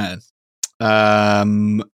 oh man.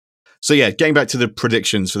 So yeah, getting back to the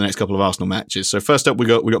predictions for the next couple of Arsenal matches. So first up, we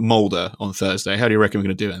got Mulder on Thursday. How do you reckon we're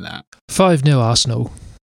going to do in that? 5-0 Arsenal.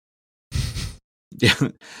 Yeah,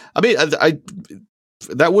 I mean,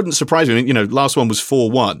 that wouldn't surprise me. Last one was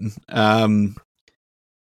 4-1.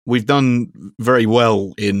 We've done very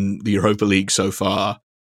well in the Europa League so far.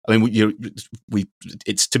 I mean,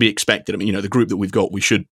 it's to be expected. I mean, the group that we've got, we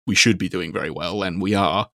should be doing very well, and we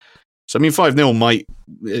are. So I mean, 5-0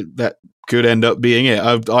 that could end up being it.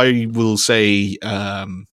 I will say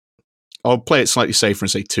I'll play it slightly safer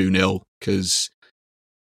and say 2-0 because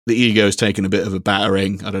the ego's taken a bit of a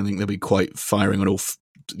battering. I don't think they'll be quite firing on all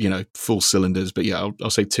full cylinders. But yeah, I'll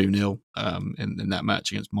say 2-0 in that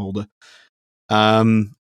match against Mulder.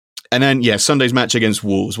 And then Sunday's match against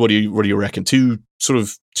Wolves. What do you reckon? Two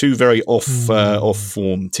very off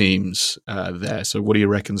form teams there. So what do you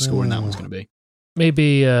reckon the score in that one's going to be?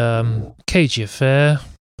 Maybe cagey affair,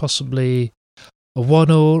 possibly a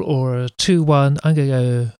 1-1 or a 2-1. I'm going to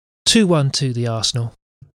go 2-1 to the Arsenal.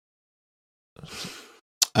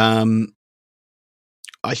 I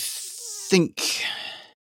think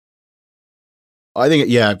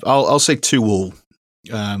I'll say 2-2.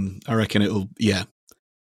 I reckon it'll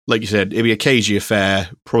like you said, it'll be a cagey affair.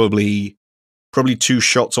 Probably 2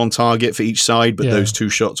 shots on target for each side, but those 2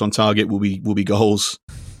 shots on target will be goals.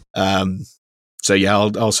 So yeah,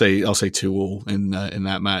 I'll say 2-2 in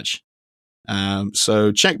that match.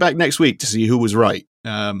 So check back next week to see who was right.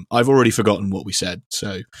 I've already forgotten what we said,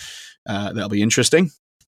 so that'll be interesting.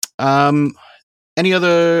 Any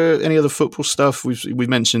other football stuff? We've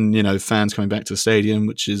mentioned, fans coming back to the stadium,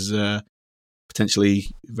 which is potentially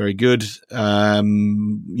very good.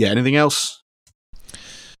 Anything else?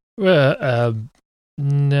 Well,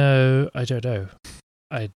 no, I don't know.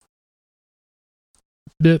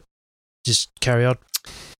 Just carry on.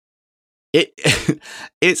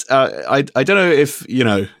 It's I don't know if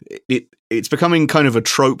it's becoming kind of a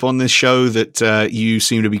trope on this show that you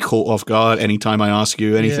seem to be caught off guard anytime I ask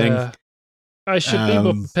you anything. Yeah. I should be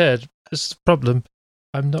more prepared. That's the problem.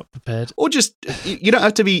 I'm not prepared. Or just you don't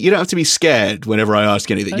have to be scared whenever I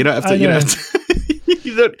ask anything. You don't have to. You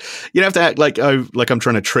don't have to act like I'm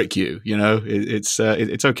trying to trick you. It's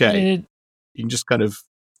okay. I mean, you can just kind of.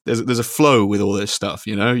 There's a flow with all this stuff,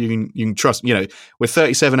 you can trust, we're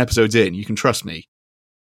 37 episodes in, you can trust me.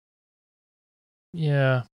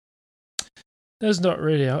 Yeah. There's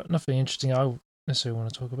nothing interesting I necessarily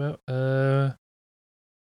want to talk about.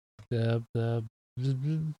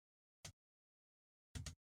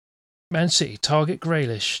 Man City target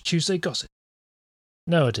Grealish, Tuesday gossip.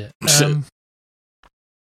 No idea. I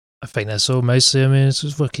think that's all mostly. I mean,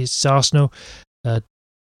 it's Arsenal.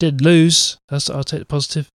 Did lose. I'll take the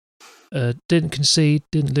positive. Didn't concede,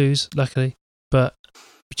 didn't lose, luckily. But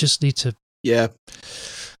we just need to. Yeah.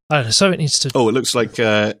 I don't know. Something needs to. Oh, it looks like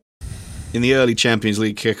in the early Champions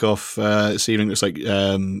League kickoff this evening, it looks like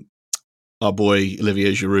our boy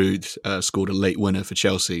Olivier Giroud scored a late winner for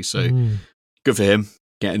Chelsea. So good for him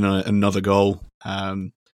getting another goal.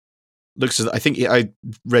 Looks as I think I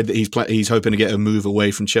read that he's hoping to get a move away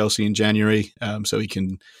from Chelsea in January, so he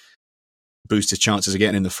can boost his chances of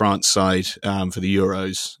getting in the France side for the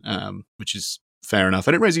Euros, which is fair enough.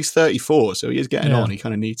 I didn't realize he's 34, so he is getting on. He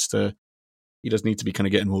kind of he does need to be kind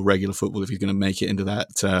of getting more regular football if he's going to make it into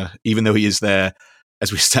that. Even though he is there,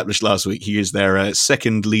 as we established last week, he is their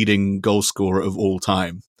second leading goal scorer of all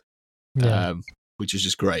time, which is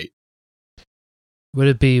just great. Would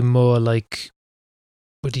it be more like,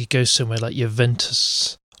 would he go somewhere like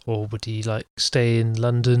Juventus, or would he stay in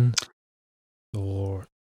London, or...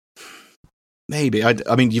 Maybe. I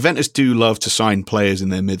mean, Juventus do love to sign players in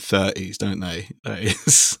their mid-30s, don't they?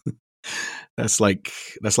 That's like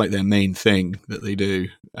their main thing that they do.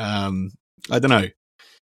 I don't know.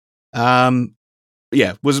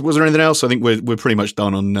 Yeah. Was there anything else? I think we're pretty much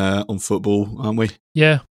done on football, aren't we?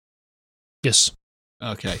 Yeah. Yes.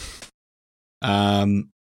 Okay.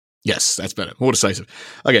 Yes, that's better. More decisive.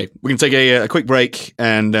 Okay, we're going to take a quick break,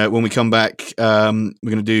 and when we come back, we're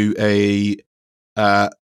going to do a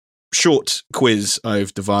short quiz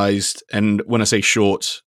I've devised, and when I say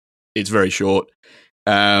short, it's very short.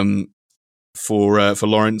 For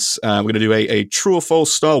Lawrence, we're going to do a true or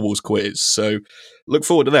false Star Wars quiz. So look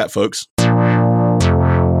forward to that, folks.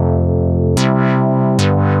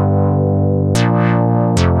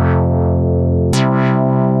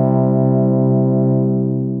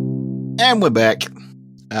 And we're back.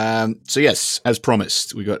 So yes, as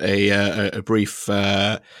promised, we got a brief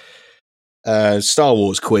Star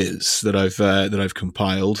Wars quiz that I've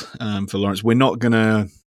compiled for Lawrence. We're not gonna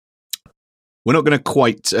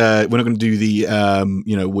do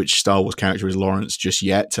the which Star Wars character is Lawrence just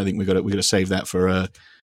yet. I think we got to save that for a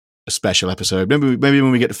special episode. Maybe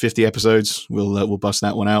when we get to 50 episodes, we'll bust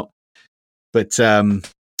that one out. But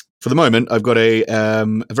for the moment, I've got a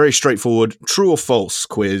very straightforward true or false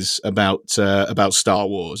quiz about Star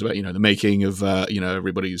Wars, about the making of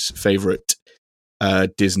everybody's favorite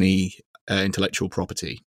Disney intellectual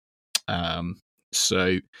property.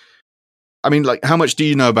 So, I mean, how much do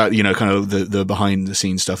you know about kind of the behind the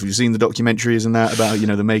scenes stuff? Have you seen the documentaries and that about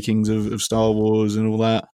the makings of Star Wars and all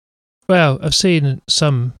that? Well, I've seen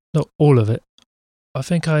some, not all of it. I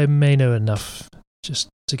think I may know enough just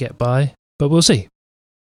to get by, but we'll see.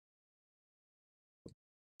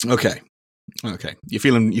 Okay. You're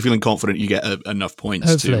feeling confident you get enough points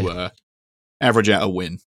Hopefully. To average out a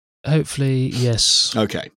win. Hopefully, yes.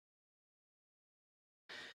 Okay.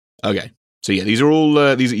 So yeah, these are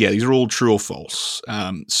all true or false.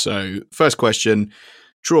 So first question,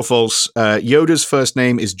 true or false? Yoda's first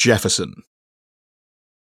name is Jefferson.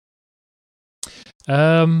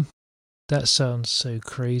 That sounds so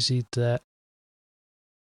crazy that.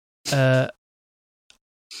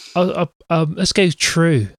 Let's go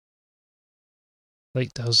true.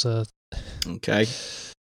 That was Okay.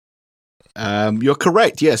 You're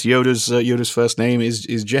correct. Yes, Yoda's first name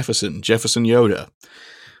is Jefferson. Jefferson Yoda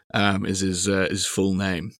is his full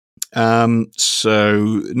name.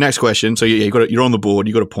 So next question. So yeah, you're on the board.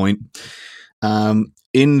 You got a point.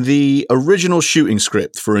 In the original shooting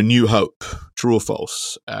script for A New Hope, true or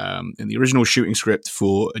false? In the original shooting script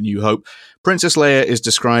for A New Hope, Princess Leia is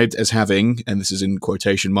described as having, and this is in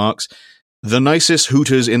quotation marks, the nicest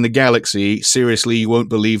hooters in the galaxy. Seriously, you won't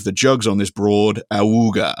believe the jugs on this broad.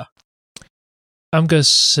 Awooga. I'm going to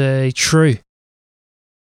say true.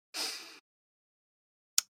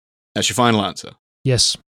 That's your final answer?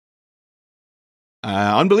 Yes.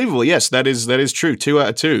 Unbelievable. Yes, that is true. 2 out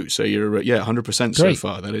of 2. So you're 100% so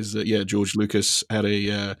far. That is George Lucas had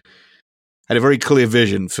a very clear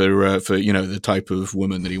vision for the type of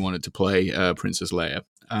woman that he wanted to play Princess Leia.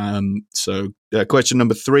 So question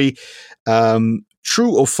number 3,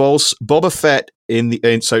 true or false? Boba Fett in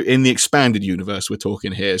the expanded universe we're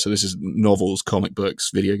talking here. So this is novels, comic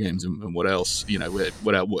books, video games, and what else?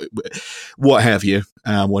 What have you?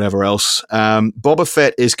 Whatever else. Boba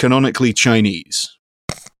Fett is canonically Chinese.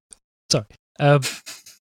 Sorry.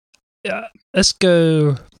 Yeah. Let's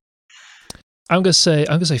go. I'm gonna say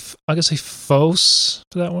false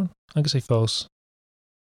for that one. I'm gonna say false.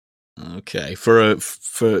 Okay,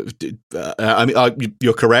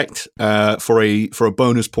 you're correct. For a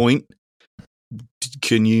bonus point,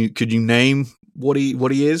 could you name what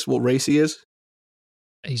he is, what race he is?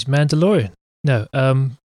 He's Mandalorian. No.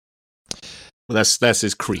 Well, that's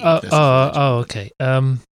his creed. Okay.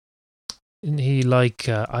 Isn't he like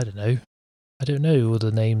I don't know all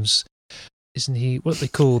the names. Isn't he what they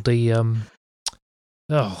call the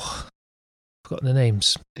forgotten the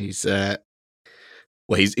names. He's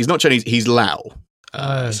he's not Chinese. He's Lao.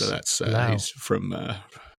 So that's Lao. He's from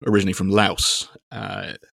originally from Laos.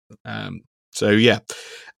 So yeah.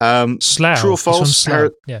 Slough. True or false?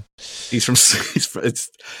 Yeah. He's from.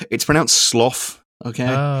 It's pronounced sloth. Okay.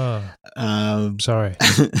 Oh. Sorry.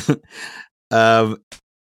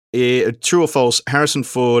 True or false? Harrison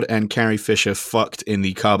Ford and Carrie Fisher fucked in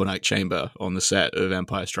the carbonite chamber on the set of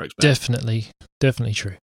Empire Strikes Back. Definitely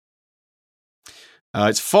true.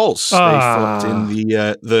 It's false. They fucked in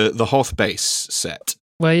the Hoth base set.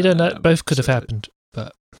 Well, you don't know. Both could have happened,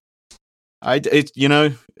 but they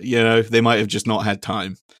might have just not had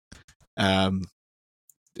time. Too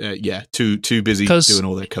busy doing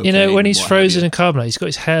all their cocaine. When he's frozen in carbonite, he's got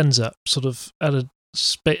his hands up, sort of at a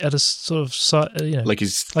sort of side, like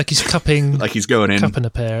he's cupping, like he's going in, cupping a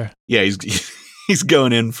pear. Yeah, he's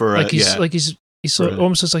going in for he's sort of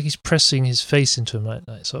almost looks like he's pressing his face into him, like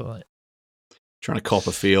sort of like trying to cop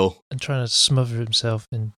a feel and trying to smother himself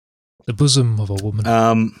in the bosom of a woman.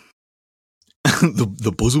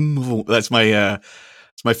 The bosom of a, that's my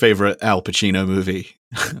favorite Al Pacino movie.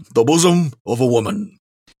 The bosom of a woman.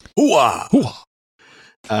 Hooah!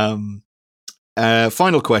 Hooah!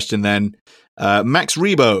 Final question then. Max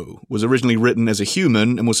Rebo was originally written as a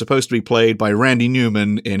human and was supposed to be played by Randy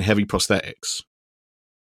Newman in heavy prosthetics.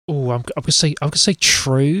 Oh, I'm gonna say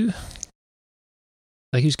true.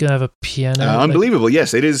 Like he's gonna have a piano. Unbelievable!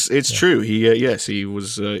 Yes, it is. It's true. He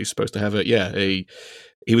was. He's supposed to have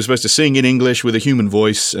he was supposed to sing in English with a human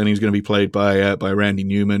voice, and he was going to be played by Randy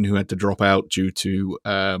Newman, who had to drop out due to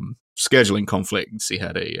scheduling conflicts. He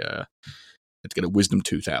had to get a wisdom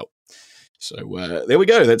tooth out. So there we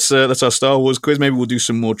go. That's our Star Wars quiz. Maybe we'll do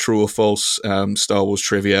some more true or false Star Wars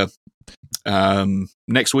trivia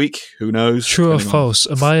next week. Who knows? True or false?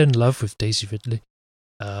 Am I in love with Daisy Ridley?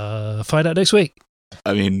 Find out next week.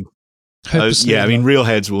 I mean, real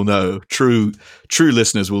heads will know. True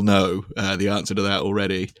listeners will know the answer to that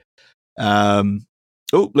already.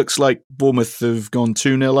 Looks like Bournemouth have gone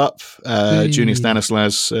 2-0 up. Junior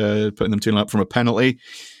Stanislas putting them 2-0 up from a penalty.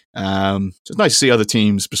 So it's nice to see other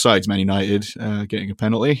teams besides Man United getting a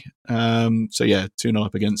penalty. 2-0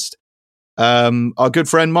 up against our good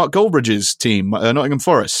friend Mark Goldbridge's team, Nottingham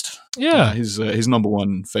Forest. Yeah, his number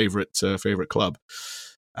one favorite club.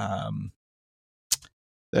 I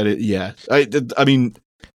mean,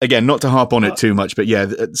 again, not to harp on it too much, but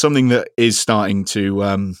something that is starting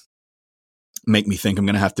to make me think I'm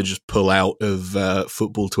going to have to just pull out of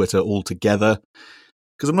football Twitter altogether.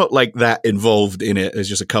 Because I'm not like that involved in it. There's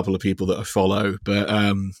just a couple of people that I follow, but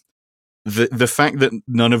the fact that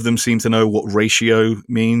none of them seem to know what ratio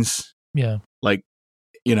means, like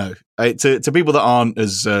to people that aren't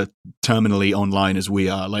as terminally online as we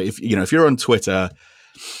are, like if you're on Twitter,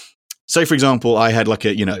 say for example, I had like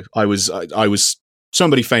I was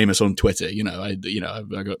somebody famous on Twitter, I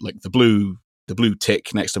got like the blue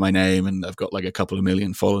tick next to my name, and I've got like a couple of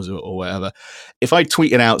million followers or whatever. If I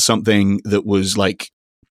tweeted out something that was like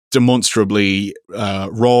demonstrably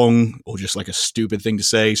wrong or just like a stupid thing to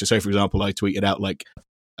say. So say, for example, I tweeted out like,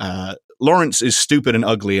 Lawrence is stupid and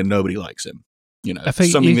ugly and nobody likes him.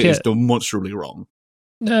 Something that is demonstrably wrong.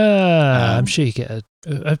 I'm sure you get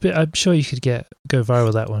I'm sure you could go viral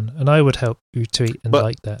with that one, and I would help retweet and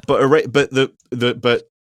like that. But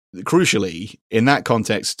crucially, in that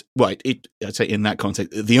context, I'd say in that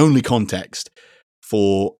context, the only context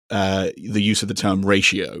for the use of the term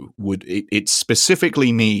ratio it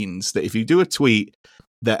specifically means that if you do a tweet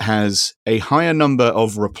that has a higher number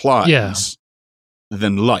of replies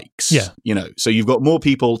than likes, so you've got more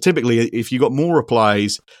people. Typically, if you've got more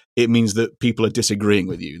replies, it means that people are disagreeing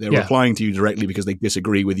with you. They're replying to you directly because they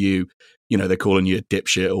disagree with you. They're calling you a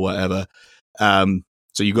dipshit or whatever.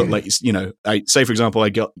 So you've got say for example, I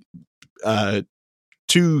got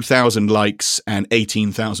 2,000 likes and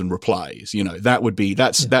 18,000 replies.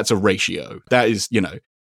 That's a ratio. That is,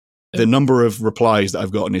 the number of replies that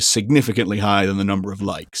I've gotten is significantly higher than the number of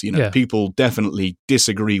likes. People definitely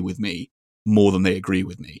disagree with me more than they agree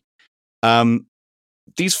with me.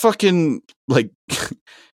 These fucking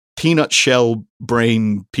peanut shell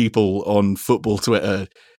brain people on football Twitter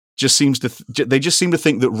just seem to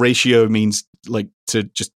think that ratio means to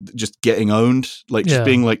just getting owned, just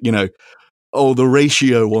being the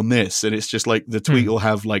ratio on this, and it's just the tweet will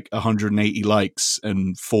have 180 likes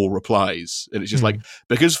and 4 replies, and it's just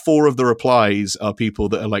because 4 of the replies are people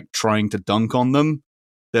that are trying to dunk on them.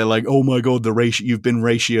 They're like, oh my god, you've been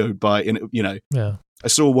ratioed by, I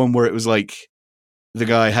saw one where it was the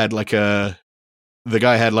guy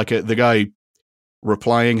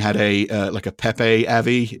replying had a Pepe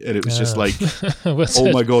Avi, and it was just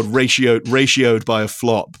oh my god, ratioed by a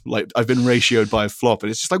flop. I've been ratioed by a flop, and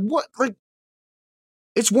it's just what?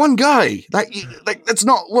 It's one guy. That's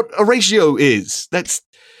not what a ratio is. That's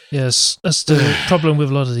the problem with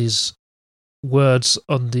a lot of these words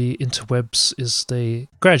on the interwebs is they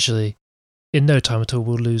gradually, in no time at all,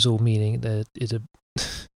 will lose all meaning.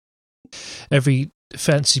 Every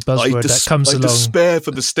fancy buzzword that comes along. I despair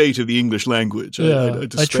for the state of the English language. I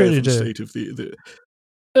despair truly for the state of the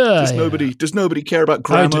does nobody care about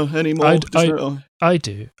grammar anymore? I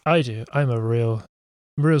do. I'm a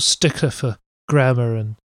real stickler for grammar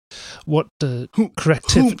and what the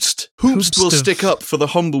corrective. Hoopst will stick up for the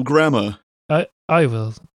humble grammar. I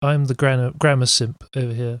will. I'm the grammar simp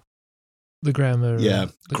over here. The grammar. Yeah,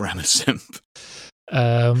 grammar simp.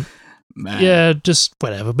 Man. Yeah, just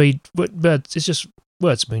whatever. But it's just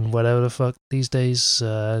words mean whatever the fuck these days.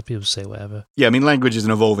 People say whatever. Yeah, I mean, language is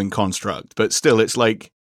an evolving construct, but still, it's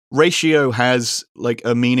ratio has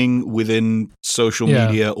a meaning within social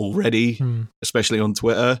media already, especially on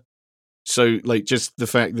Twitter. So, just the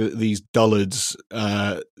fact that these dullards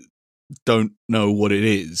don't know what it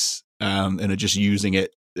is and are just using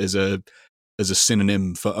it as a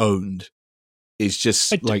synonym for owned is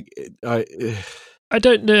just I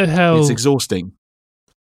don't know how it's exhausting.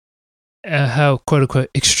 How quote unquote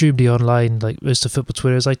extremely online most of football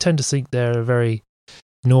Twitter is. I tend to think they're very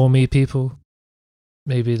normie people.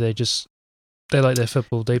 Maybe they like their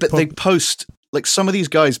football. They post some of these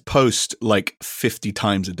guys post 50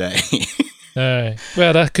 times a day.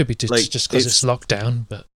 Well, that could be just because it's lockdown,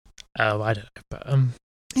 but I don't know. But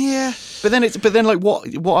yeah, but then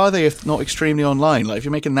what are they if not extremely online? If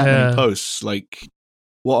you're making that many posts,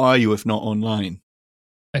 what are you if not online?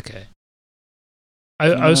 Okay.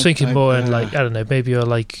 I was thinking more in I don't know, maybe you're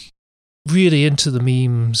really into the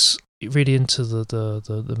memes, really into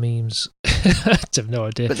the memes. I have no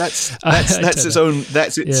idea. But that's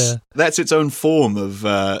its own form of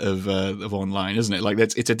online, isn't it?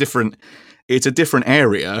 It's a different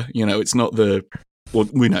area. It's not to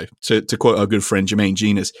quote our good friend Jermaine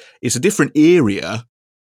Genius, it's a different area.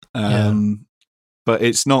 But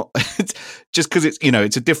it's not just because it's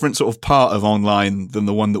a different sort of part of online than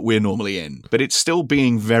the one that we're normally in, but it's still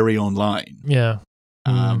being very online. Yeah.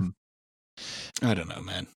 I don't know,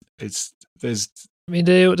 man. There's nowhere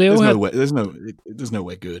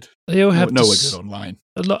good. They all have nowhere good online.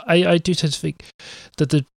 A lot. I do tend to think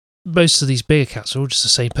that most of these big accounts are all just the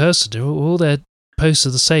same person. All their posts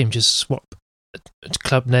are the same. Just swap a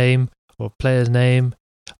club name or player name.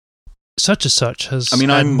 Such and such has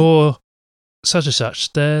had more such and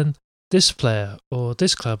such than this player, or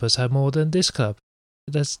this club has had more than this club.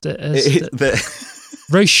 That's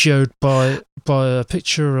ratioed by a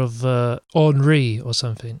picture of Henri or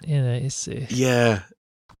something. It's yeah.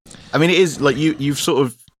 I mean, it is you've sort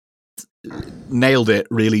of nailed it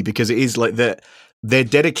really, because it is their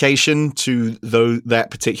dedication to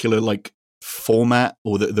that particular format,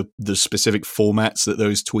 or the specific formats that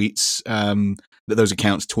those tweets that those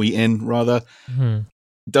accounts tweet in rather.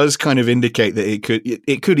 Does kind of indicate that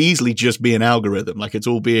it could easily just be an algorithm. It's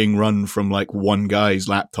all being run from one guy's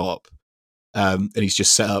laptop, and he's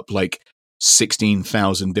just set up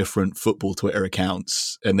 16,000 different football Twitter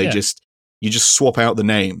accounts, and they just you just swap out the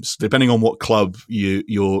names depending on what club you're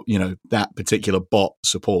that particular bot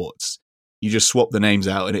supports. You just swap the names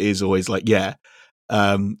out, and it is always like,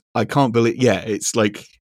 I can't believe, it's like,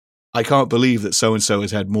 I can't believe that so and so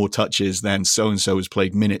has had more touches than so and so has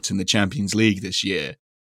played minutes in the Champions League this year.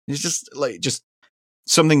 It's just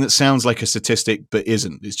something that sounds like a statistic but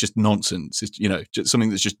isn't. It's just nonsense. It's just something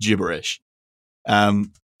that's just gibberish. And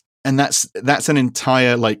that's an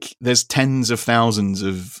entire, there's tens of thousands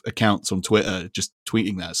of accounts on Twitter just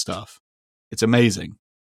tweeting that stuff. It's amazing.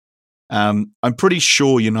 I'm pretty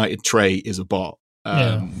sure United Trey is a bot.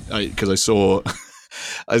 Because I saw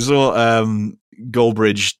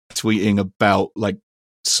Goldbridge tweeting about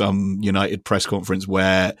some United press conference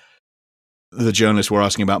where the journalists were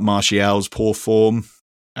asking about Martial's poor form.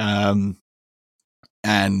 And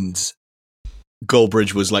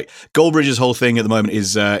Goldbridge's whole thing at the moment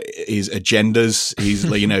is agendas. He's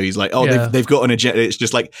he's like, they've got an agenda. It's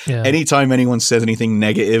just anytime anyone says anything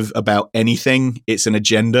negative about anything, it's an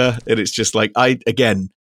agenda. And it's just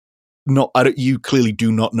you clearly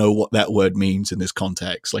do not know what that word means in this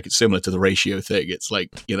context. It's similar to the ratio thing. It's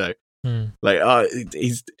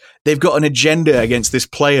they've got an agenda against this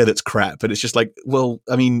player that's crap. And it's just well,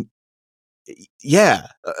 I mean, yeah,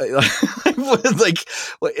 if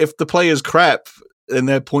the player's crap and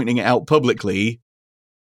they're pointing it out publicly,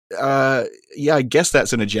 I guess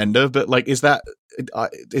that's an agenda. But is that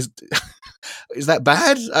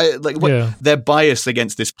bad? They're biased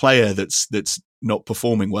against this player that's not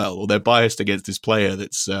performing well, or they're biased against this player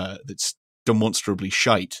that's demonstrably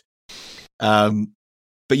shite. But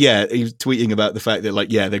yeah, he was tweeting about the fact that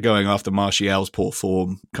they're going after Martial's poor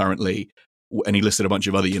form currently. And he listed a bunch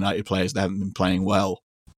of other United players that haven't been playing well.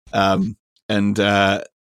 And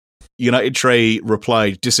United Trey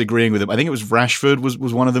replied, disagreeing with him. I think it was Rashford was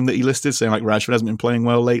one of them that he listed, saying Rashford hasn't been playing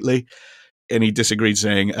well lately. And he disagreed,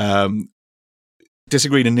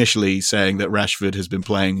 disagreed initially, saying that Rashford has been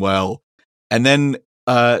playing well. And then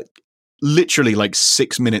literally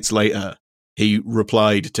 6 minutes later, he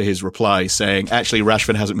replied to his reply saying, actually,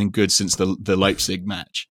 Rashford hasn't been good since the Leipzig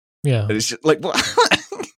match. Yeah. And it's just what?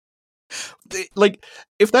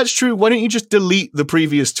 If that's true, why don't you just delete the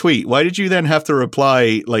previous tweet? Why did you then have to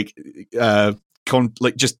reply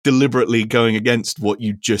just deliberately going against what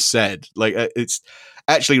you just said? It's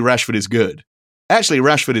actually Rashford is good. Actually,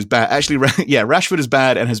 Rashford is bad. Actually, Rashford is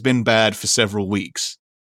bad and has been bad for several weeks.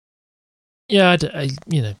 Yeah,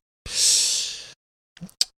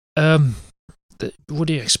 what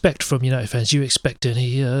do you expect from United fans? You expect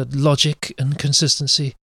any logic and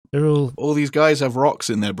consistency? They're all these guys have rocks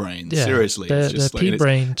in their brains. Yeah, seriously, they're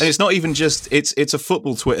pea-brained. And it's not even just it's a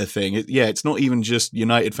football Twitter thing. It's not even just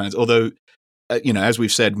United fans. Although, as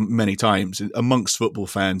we've said many times, amongst football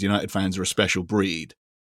fans, United fans are a special breed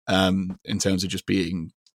in terms of just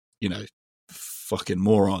being, fucking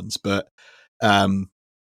morons. But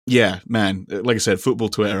yeah, man, like I said, football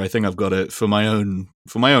Twitter. I think I've got to for my own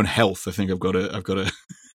health. I think I've got to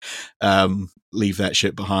leave that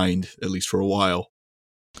shit behind, at least for a while.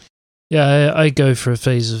 Yeah, I go for a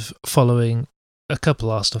phase of following a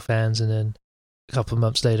couple Arsenal fans and then a couple of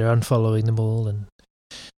months later unfollowing them all. And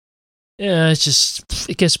yeah,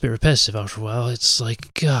 it gets a bit repetitive after a while. It's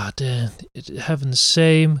like, God damn, having the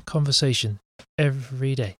same conversation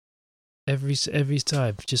every day, every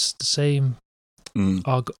time, just the same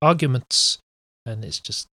arguments. And it's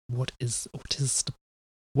just, what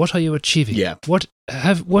are you achieving? Yeah. What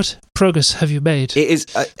progress have you made? It is,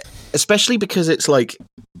 especially because it's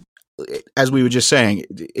as we were just saying,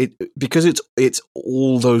 because it's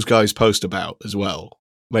all those guys post about as well.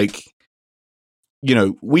 We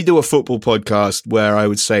do a football podcast where I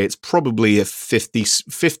would say it's probably a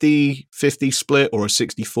 50-50 split or a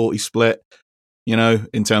 60-40 split,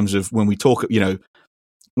 in terms of when we talk, we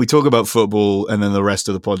talk about football and then the rest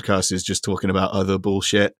of the podcast is just talking about other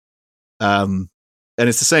bullshit. And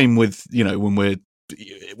it's the same with, when we're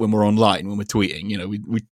online, when we're tweeting,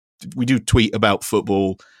 we do tweet about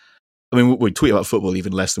football. I mean, we tweet about football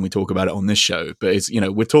even less than we talk about it on this show, but it's,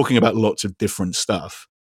 we're talking about lots of different stuff.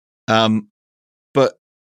 But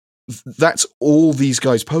that's all these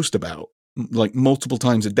guys post about, multiple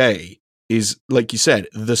times a day, is, like you said,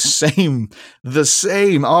 the same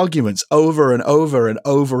arguments over and over and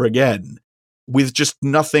over again, with just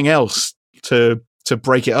nothing else to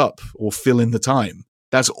break it up or fill in the time.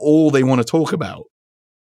 That's all they want to talk about.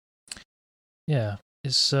 Yeah,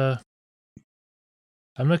 it's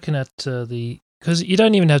I'm looking at because you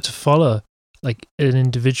don't even have to follow an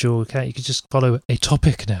individual account. You could just follow a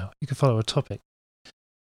topic now. You can follow a topic,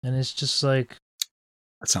 and it's just that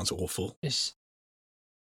sounds awful. It's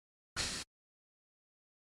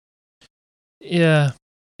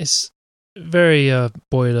very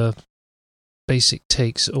boiler basic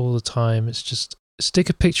takes all the time. It's just stick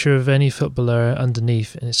a picture of any footballer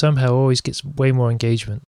underneath, and it somehow always gets way more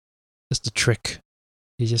engagement. That's the trick.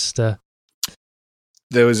 You just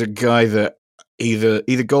there was a guy that either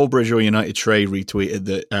Goldbridge or United Trade retweeted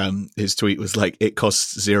that his tweet was like, "It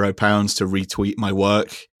costs £0 to retweet my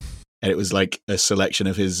work," and it was like a selection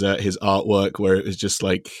of his artwork where it was just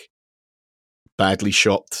like badly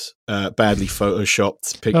photoshopped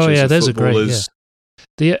pictures. Oh yeah, of those are great.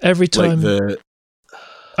 Yeah, every time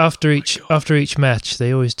after each match,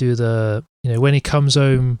 they always do the when he comes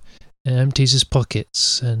home and empties his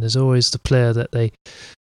pockets, and there's always the player that they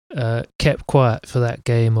kept quiet for that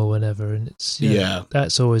game or whatever, and it's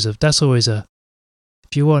that's always a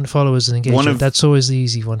if you want followers and engagement, that's always the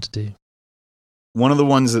easy one to do. One of the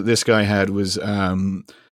ones that this guy had was the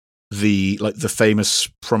famous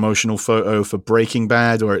promotional photo for Breaking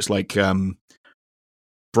Bad, where it's like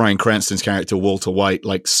Bryan Cranston's character Walter White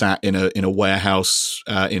like sat in a warehouse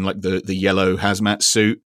in like the yellow hazmat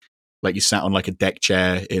suit, like he sat on like a deck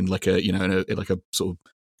chair in like a in like a sort of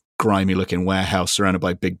grimy looking warehouse surrounded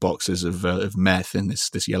by big boxes of meth in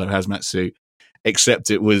this yellow hazmat suit.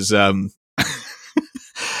 Except it was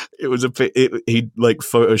it was he like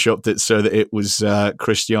photoshopped it so that it was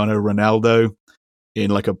Cristiano Ronaldo in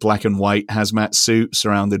like a black and white hazmat suit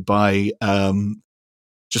surrounded by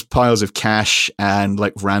just piles of cash and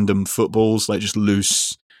like random footballs, like just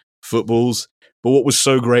loose footballs. But what was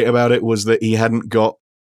so great about it was that he hadn't got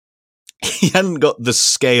the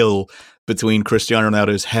scale between Cristiano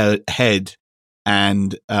Ronaldo's head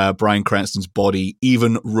and Bryan Cranston's body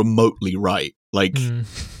even remotely right. Like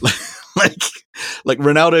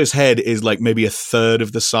Ronaldo's head is like maybe a third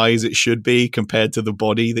of the size it should be compared to the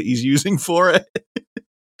body that he's using for it.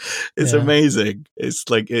 It's amazing. It's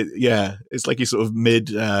like it's like he's sort of mid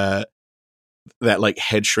that like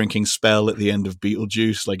head shrinking spell at the end of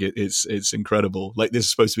Beetlejuice. Like it's incredible. Like this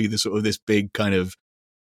is supposed to be this big kind of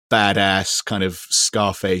badass kind of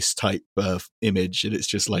Scarface type image, and it's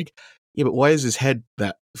just like, yeah, but why is his head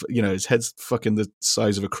that his head's fucking the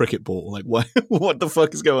size of a cricket ball? Like why? What the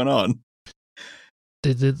fuck is going on?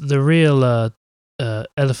 The real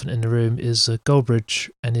elephant in the room is Goldbridge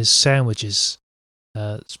and his sandwiches.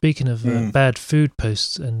 Speaking of bad food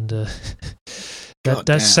posts, and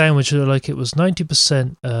that sandwich looked like it was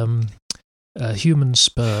 90% human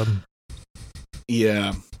sperm.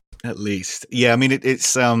 Yeah, at least. Yeah, I mean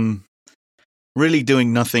it's really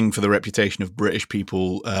doing nothing for the reputation of British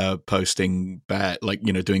people posting bad, like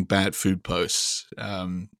doing bad food posts.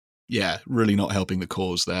 Really not helping the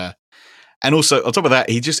cause there. And also on top of that,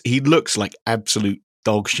 he looks like absolute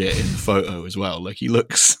dog shit in the photo as well. Like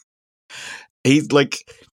he's like,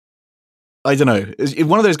 I don't know. It's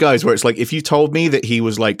one of those guys where it's like, if you told me that he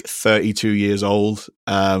was like 32 years old,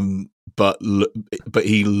 but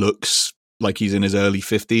he looks like he's in his early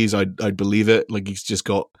 50s, I'd believe it. Like he's just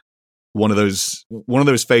got one of those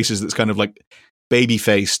faces that's kind of like baby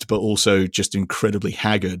faced, but also just incredibly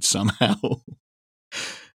haggard somehow.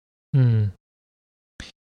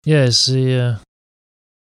 Yes, he's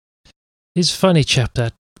a funny chap,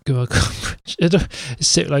 that Goldbridge.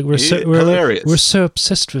 It's like we're so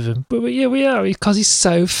obsessed with him, but yeah, we are, because he's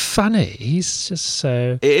so funny. He's just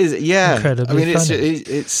so incredibly funny.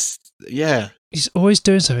 It's he's always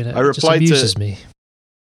doing something that just amuses me.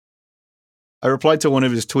 I replied to one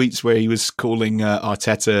of his tweets where he was calling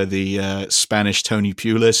Arteta the Spanish Tony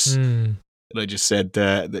Pulis. And I just said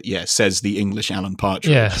that says the English Alan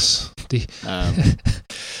Partridge. Yes,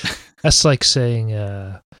 that's like saying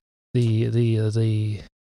the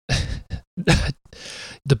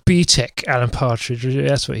BTEC Alan Partridge.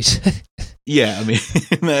 That's what he said. Yeah, I mean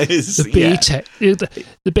that is the BTEC.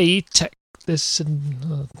 The BTEC. This.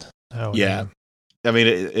 Yeah. I mean,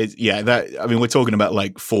 I mean, we're talking about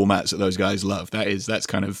like formats that those guys love. That's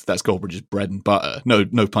Goldbridge's bread and butter.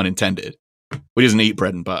 No pun intended. Well, he doesn't eat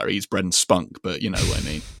bread and butter. He eats bread and spunk, but you know what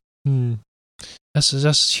I mean.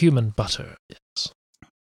 That's human butter. Yes.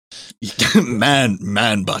 man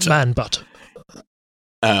butter. Man butter.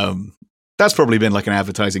 That's probably been like an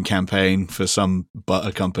advertising campaign for some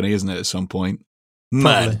butter company, isn't it? At some point,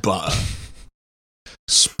 man butter.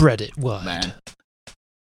 Spread it wide. Man.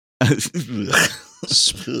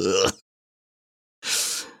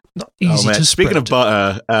 Not easy to Speaking of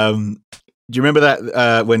butter, do you remember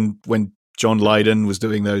that when John Lydon was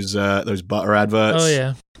doing those butter adverts? Oh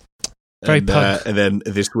yeah, very punk. And then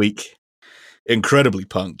this week, incredibly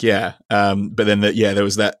punk. Yeah, but then there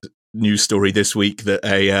was that news story this week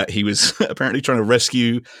that he was apparently trying to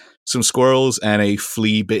rescue some squirrels and a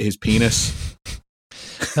flea bit his penis.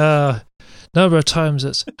 Number of times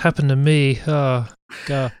it's happened to me. Oh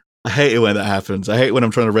God. I hate it when that happens. I hate when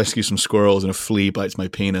I'm trying to rescue some squirrels and a flea bites my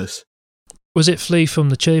penis. Was it Flea from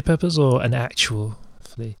the Chili Peppers or an actual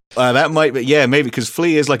Flea? That might be, yeah, maybe, because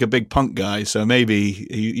Flea is like a big punk guy, so maybe,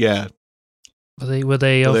 yeah. Were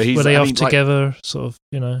they off together, like, sort of,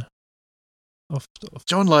 you know? Off.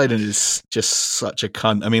 John Lydon is just such a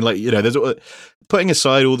cunt. I mean, like, you know, there's putting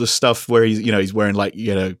aside all the stuff where he's wearing, like,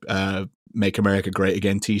 you know, Make America Great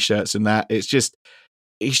Again t-shirts and that. It's just,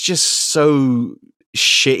 he's just so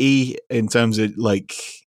shitty in terms of, like,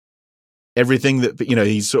 everything that, you know,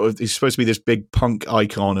 he's supposed to be this big punk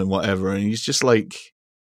icon and whatever, and he's just like,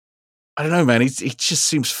 I don't know, man, he just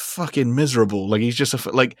seems fucking miserable. Like, he's just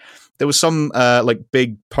like, there was some like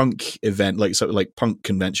big punk event, like sort of like punk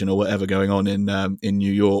convention or whatever going on in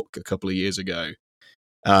New York a couple of years ago,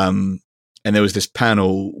 and there was this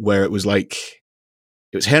panel where it was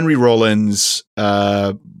Henry Rollins,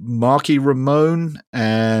 Marky Ramone,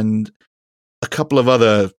 and a couple of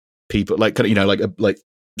other people, like, you know, like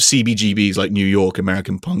CBGB's, like, New York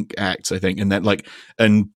American punk acts, I think, and then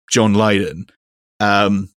and John Lydon,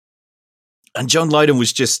 and John Lydon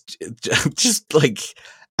was just like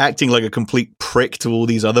acting like a complete prick to all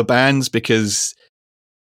these other bands, because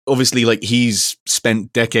obviously, like, he's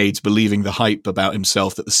spent decades believing the hype about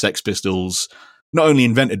himself that the Sex Pistols not only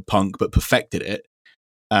invented punk but perfected it,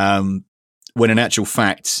 when in actual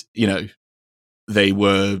fact, you know, they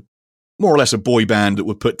were more or less a boy band that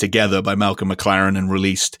were put together by Malcolm McLaren and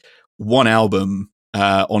released one album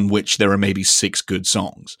on which there are maybe 6 good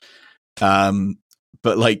songs.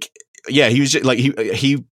 But, like, yeah, he was just, like,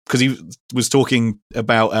 he because he was talking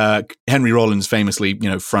about Henry Rollins famously, you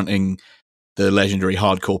know, fronting the legendary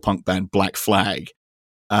hardcore punk band Black Flag.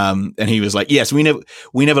 And he was like, yes, we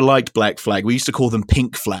never liked Black Flag. We used to call them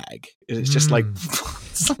Pink Flag. It's just like,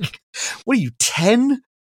 it's like, what are you, 10?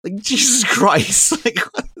 Like, Jesus Christ. Like,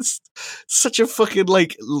 such a fucking,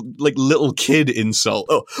 like little kid insult.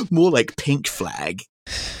 Oh, more like Pink Flag.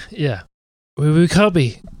 Yeah. We can't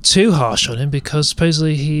be too harsh on him because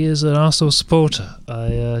supposedly he is an Arsenal supporter.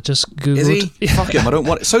 I just Googled. Is he? Fuck him. I don't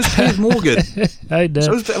want it. So's Piers Morgan. I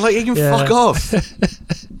know. Like, he can fuck off.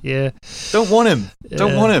 Yeah. Don't want him.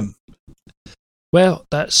 Don't want him. Well,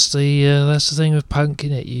 that's the thing with punk,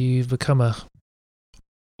 innit? You become a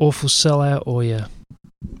awful sellout, or you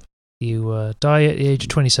die at the age of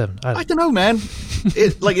 27. I don't know, man.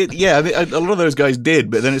 Yeah, I mean, a lot of those guys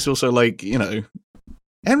did, but then it's also like, you know,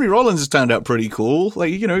 Henry Rollins has turned out pretty cool.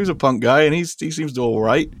 Like, you know, he's a punk guy and he seems to do all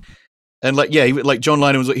right. And, like, yeah, like John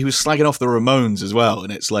Lydon was slagging off the Ramones as well.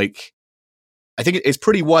 And it's like, I think it's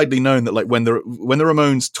pretty widely known that, like, when the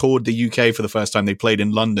Ramones toured the UK for the first time, they played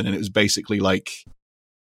in London, and it was basically like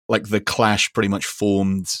the Clash pretty much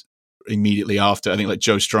formed immediately after. I think, like,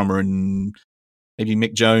 Joe Strummer and maybe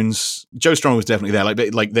Mick Jones. Joe Strummer was definitely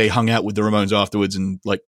there. Like they hung out with the Ramones afterwards and,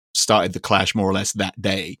 like, started the Clash more or less that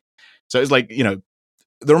day. So it's like, you know,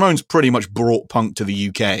 the Ramones pretty much brought punk to the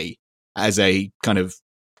UK as a kind of,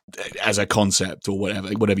 as a concept or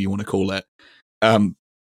whatever you want to call it.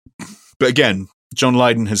 But again, John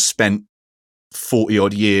Lydon has spent 40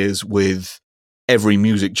 odd years with every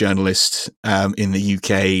music journalist in the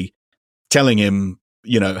UK telling him,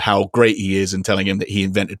 you know, how great he is and telling him that he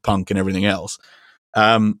invented punk and everything else.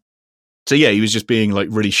 So yeah, he was just being, like,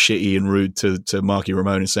 really shitty and rude to Marky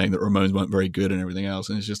Ramone and saying that Ramones weren't very good and everything else.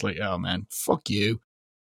 And it's just like, oh man, fuck you.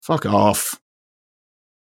 Fuck off.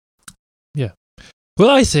 Yeah. Well,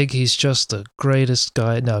 I think he's just the greatest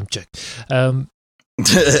guy. No, I'm joking.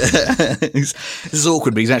 This is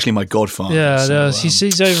awkward, but he's actually my godfather. Yeah, so, no,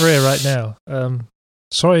 he's over here right now.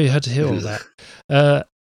 Sorry you had to hear all that.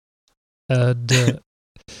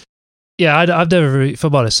 Yeah, I've never really, if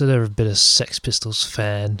I'm honest, I've never been a Sex Pistols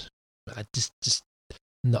fan. I just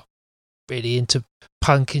not really into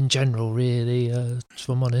punk in general, really, if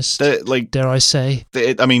I'm honest. Like, dare I say?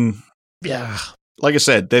 I mean, yeah. Like I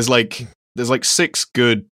said, there's like 6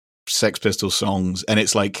 good Sex Pistols songs, and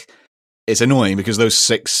it's like, it's annoying because those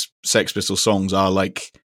 6 Sex Pistols songs are,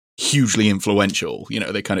 like, hugely influential. You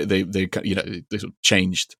know, they you know, they sort of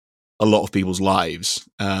changed a lot of people's lives.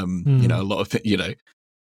 You know, a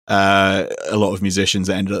lot of musicians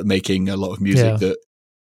that ended up making a lot of music that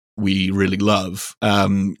we really love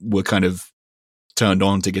were kind of turned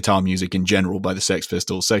on to guitar music in general by the Sex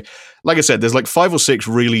Pistols. So, like I said, there's like 5 or 6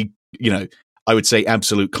 really, you know, I would say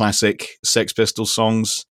absolute classic Sex Pistols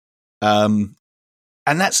songs.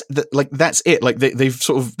 And that's it. Like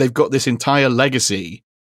they've got this entire legacy,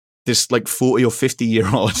 this like 40 or 50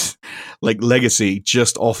 year old like legacy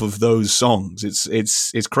just off of those songs.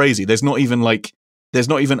 It's crazy. There's not even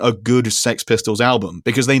a good Sex Pistols album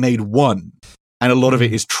because they made one, and a lot of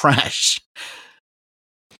it is trash.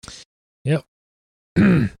 Yep.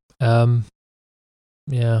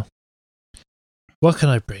 Yeah. What can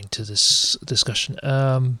I bring to this discussion?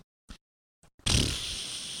 I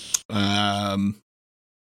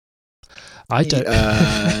don't.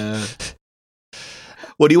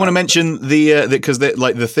 Well, do you want to mention the because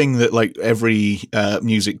like the thing that like every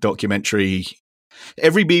music documentary,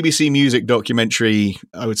 every BBC music documentary,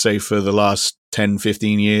 I would say for the last 10,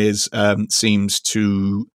 15 years, seems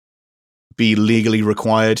to be legally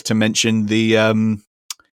required to mention the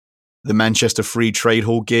Manchester Free Trade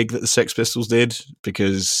Hall gig that the Sex Pistols did,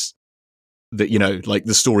 because that, you know, like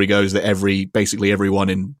the story goes that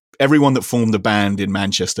everyone that formed the band in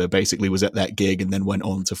Manchester basically was at that gig and then went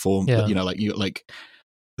on to form, you know, like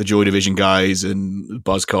the Joy Division guys and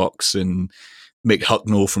Buzzcocks and Mick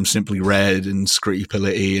Hucknall from Simply Red and Scritti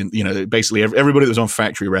Politti, and, you know, basically everybody that was on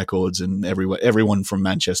Factory Records and everyone from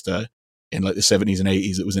Manchester in like the 70s and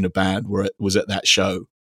 80s that was in a band was at that show.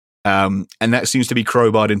 And that seems to be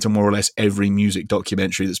crowbarred into more or less every music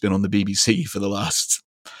documentary that's been on the BBC for the last,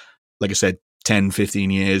 like I said, 10, 15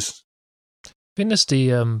 years. I think that's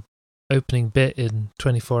the opening bit in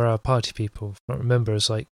 24-Hour Party People. I remember, it's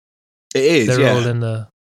like it is.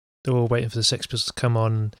 They're all waiting for the Sex Pistols to come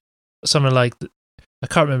on. Something like I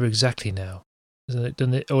can't remember exactly now.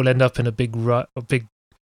 Doesn't it all end up in a big riot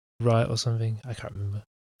or something? I can't remember.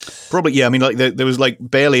 Probably, yeah. I mean, like there was like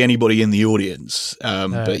barely anybody in the audience,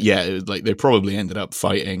 but yeah, it was like they probably ended up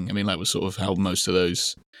fighting. I mean, that was sort of how most of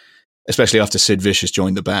those, especially after Sid Vicious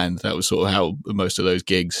joined the band, that was sort of how most of those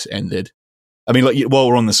gigs ended. I mean, like while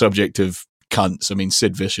we're on the subject of cunts, I mean,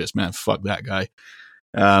 Sid Vicious, man, fuck that guy.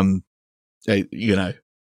 You know,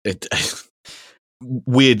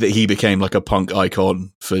 weird that he became like a punk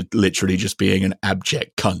icon for literally just being an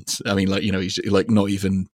abject cunt. I mean, like, you know, he's like not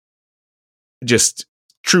even just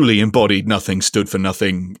truly embodied nothing, stood for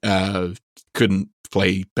nothing, couldn't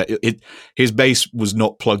play. His bass was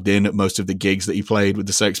not plugged in at most of the gigs that he played with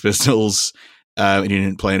the Sex Pistols, and he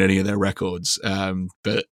didn't play on any of their records.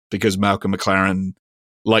 But because Malcolm McLaren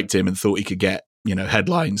liked him and thought he could get, you know,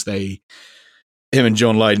 headlines, him and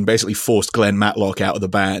John Lydon basically forced Glenn Matlock out of the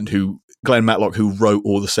band, who wrote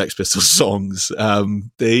all the Sex Pistols songs.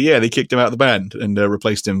 They kicked him out of the band and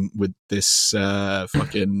replaced him with this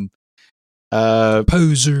fucking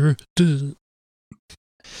poser.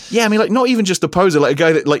 Yeah, I mean, like not even just a poser, like a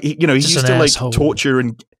guy that, like, you know, he used to like torture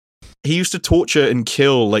and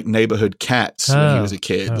kill like neighborhood cats when he was a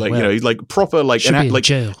kid. You know, like proper like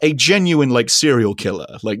a genuine like serial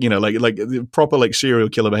killer, like, you know, like proper like serial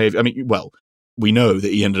killer behavior. I mean, well, we know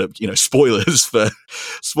that he ended up, you know, spoilers for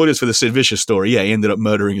the Sid Vicious story. Yeah, he ended up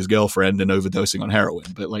murdering his girlfriend and overdosing on heroin.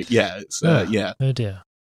 But like, yeah, it's yeah. Oh dear.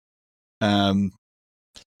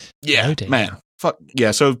 Yeah, man. Fuck yeah.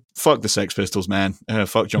 So fuck the Sex Pistols, man.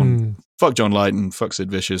 Fuck John Lydon. Fuck Sid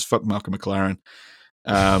Vicious. Fuck Malcolm McLaren.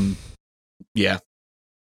 Yeah.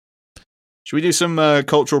 Should we do some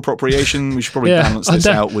cultural appropriation? We should probably balance this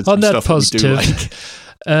out with some stuff positive. That we do like.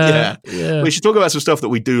 Yeah. We should talk about some stuff that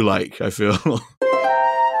we do like, I feel.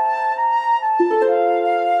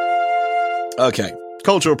 Okay.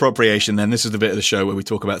 Cultural appropriation, then. This is the bit of the show where we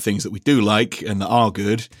talk about things that we do like and that are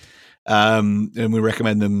good. And we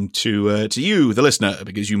recommend them to you, the listener,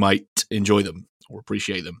 because you might enjoy them or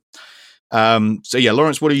appreciate them. So yeah,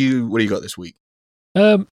 Lawrence, what do you got this week?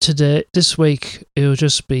 This week, it'll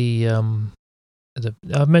just be I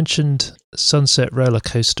mentioned Sunset Roller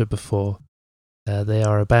Coaster before. They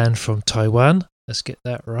are a band from Taiwan. Let's get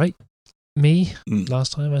that right.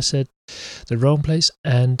 Last time I said the wrong place,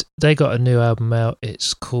 and they got a new album out.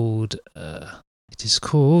 It's called. I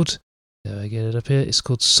get it up here. It's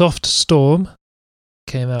called Soft Storm.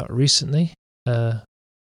 Came out recently.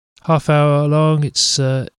 Half hour long. It's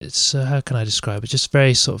how can I describe it? Just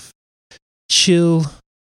very sort of chill.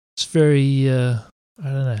 It's very I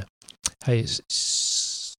don't know. Hey,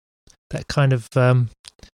 it's that kind of I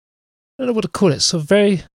don't know what to call it. Sort of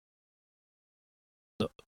very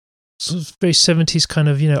 70s kind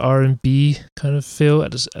of, you know, R&B kind of feel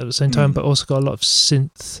at the same time, but also got a lot of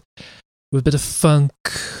synth with a bit of funk.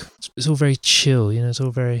 It's all very chill, you know. It's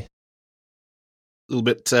all very a little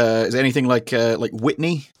bit. Is there anything like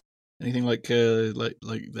Whitney? Anything like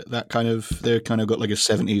that kind of? They're kind of got like a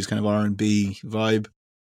 70s kind of R&B vibe.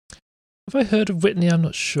 Have I heard of Whitney? I'm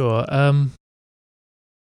not sure. I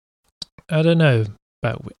don't know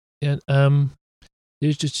about Whitney.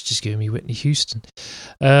 You're just giving me Whitney Houston.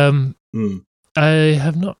 I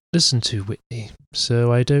have not listened to Whitney,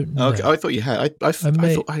 so I don't know. Okay, I thought you had. I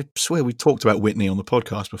swear we talked about Whitney on the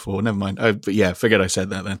podcast before. Never mind. But yeah, forget I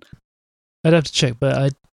said that then. I'd have to check,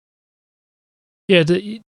 but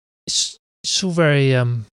it's all very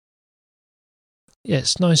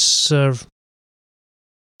it's nice.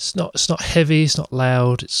 It's not heavy. It's not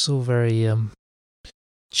loud. It's all very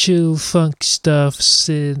chill, funk stuff,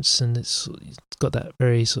 synths, and it's got that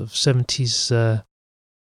very sort of 70s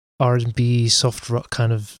R&B, soft rock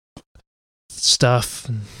kind of stuff.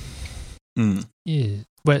 And, yeah,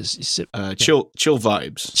 where it's chill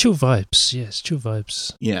vibes. Chill vibes, yes, chill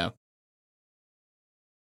vibes. Yeah.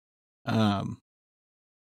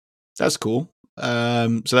 That's cool.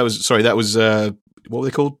 So that was what were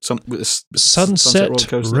they called? Sunset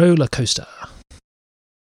Roller Coaster.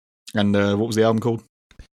 And what was the album called?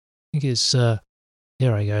 I think it's here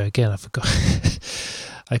I go again. I forgot.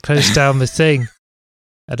 I closed down the thing,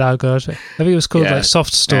 and I think it was called like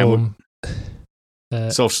Soft Storm.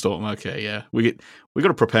 Soft Storm. Okay, yeah. We got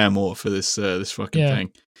to prepare more for this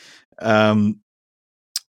fucking thing.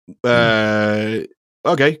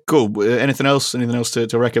 Okay, cool. Anything else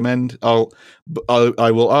to recommend? I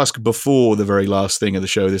will ask before the very last thing of the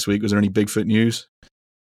show this week. Was there any Bigfoot news?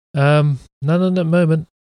 None at the moment.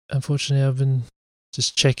 Unfortunately, I've been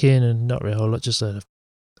just checking and not really a whole lot, just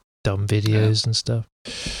dumb videos and stuff.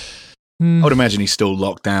 I would imagine he's still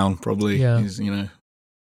locked down, probably. Yeah. He's, he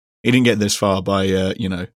didn't get this far by,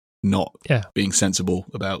 not being sensible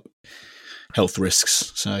about health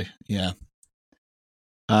risks. So, yeah.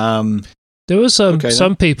 There was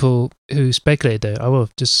some people who speculated, though, I will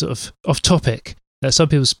just sort of off topic, that some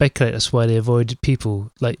people speculate that's why they avoided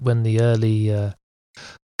people, like when the early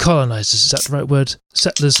colonizers, is that the right word?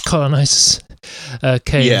 Settlers, colonizers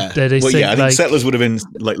came. Yeah. I think settlers would have been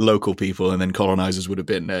like local people, and then colonizers would have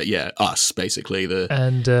been, us, basically,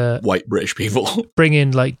 the white British people. Bring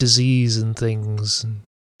in like disease and things. And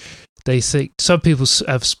they think, some people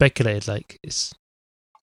have speculated, like, it's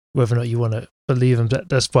whether or not you want to believe them,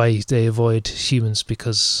 that's why they avoid humans,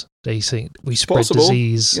 because they think we spread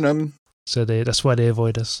disease. So that's why they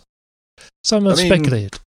avoid us. Some have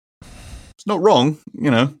speculated. It's not wrong,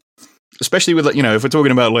 especially with, if we're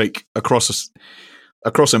talking about like across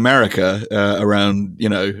America around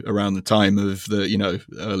the time of the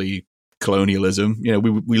early colonialism,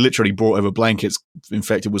 we literally brought over blankets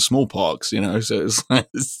infected with smallpox, so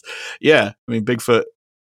it's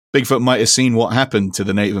Bigfoot might have seen what happened to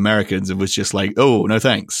the Native Americans and was just like, oh, no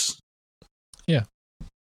thanks. Yeah,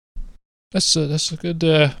 that's a good.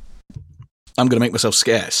 I'm going to make myself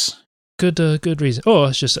scarce. Good reason. Or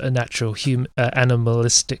it's just a natural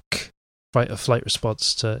animalistic fight or flight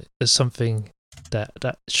response to something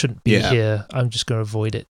that shouldn't be here. I'm just going to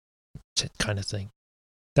avoid it, kind of thing.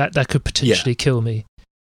 That could potentially kill me.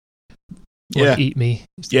 Or eat me.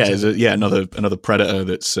 Another predator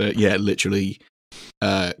that's literally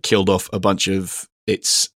killed off a bunch of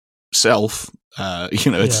itself.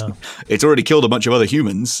 It's already killed a bunch of other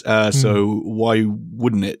humans. So why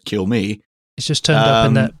wouldn't it kill me? It's just turned up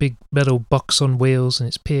in that big metal box on wheels, and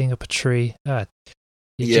it's peeing up a tree.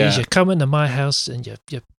 You're coming to my house and you're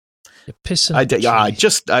pissing.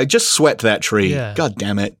 I just swept that tree. Yeah. God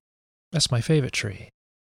damn it! That's my favorite tree.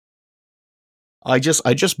 I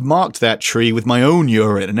just marked that tree with my own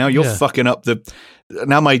urine, and now you're fucking up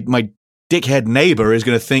now my dickhead neighbor is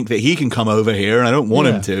going to think that he can come over here, and I don't want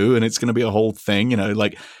him to, and it's going to be a whole thing.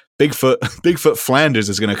 Like Bigfoot Flanders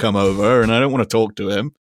is going to come over, and I don't want to talk to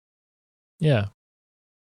him. Yeah.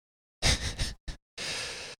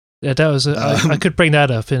 Yeah, that was. I could bring that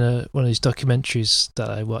up in one of these documentaries that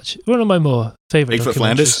I watch. One of my more favorite Bigfoot documentaries.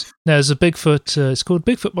 Flanders? No, there's a Bigfoot. It's called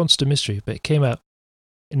Bigfoot Monster Mystery, but it came out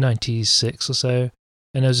in '96 or so.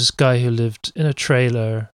 And there's this guy who lived in a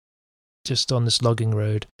trailer just on this logging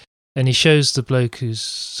road, and he shows the bloke who's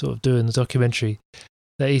sort of doing the documentary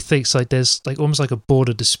that he thinks like there's like almost like a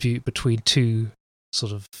border dispute between two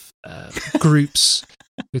sort of groups,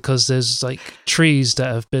 because there's like trees that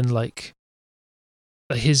have been like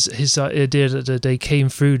his idea that they came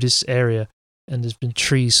through this area and there's been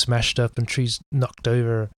trees smashed up and trees knocked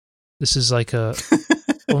over. This is like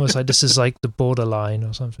almost like this is like the borderline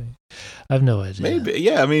or something. I have no idea. Maybe,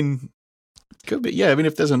 yeah. I mean, could be. Yeah, I mean,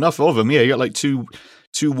 if there's enough of them, you got like two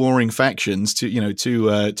warring factions,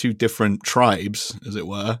 two different tribes, as it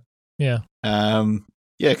were. Yeah.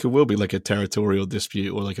 It could well be like a territorial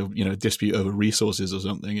dispute or like a dispute over resources or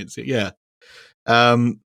something. It's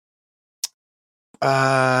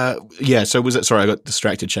So was it? Sorry, I got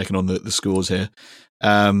distracted checking on the scores here.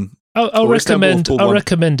 I'll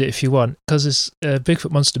recommend it if you want, because it's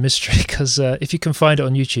Bigfoot Monster Mystery. Because if you can find it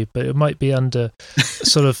on YouTube, but it might be under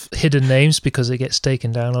sort of hidden names because it gets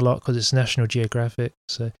taken down a lot because it's National Geographic.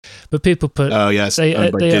 So, but people put it's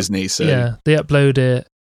owned by Disney. So they upload it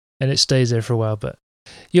and it stays there for a while. But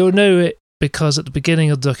you'll know it because at the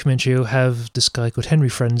beginning of the documentary you'll have this guy called Henry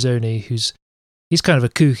Franzoni, who's he's kind of a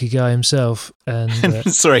kooky guy himself. And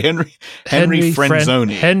sorry, Henry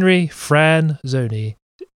Franzoni. Henry Franzoni.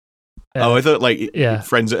 I thought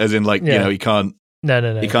friends, as in he can't.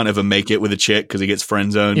 No. He can't ever make it with a chick because he gets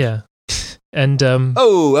friend zoned. Yeah, and I'm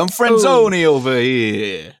Franzoni over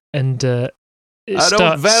here, and I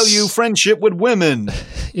don't value friendship with women.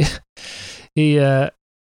 Yeah,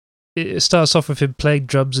 it starts off with him playing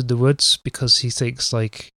drums in the woods because he thinks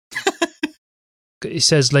he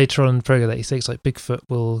says later on in the program that he thinks Bigfoot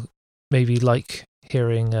will maybe like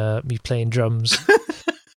hearing me playing drums.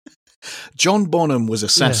 John Bonham was a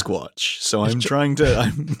Sasquatch, so I'm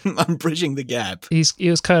bridging the gap. He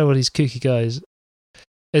was kind of one of these kooky guys.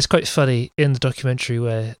 It's quite funny in the documentary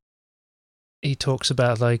where he talks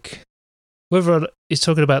about whether he's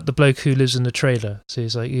talking about the bloke who lives in the trailer. So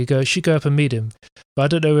he's like, you should go up and meet him, but I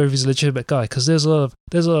don't know whether he's a legitimate guy because there's a lot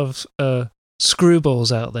of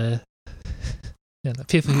screwballs out there. Yeah,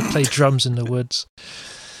 people who play drums in the woods.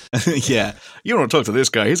 Yeah, you don't want to talk to this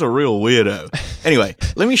guy. He's a real weirdo. Anyway,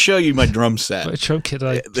 let me show you my drum set. What drum kit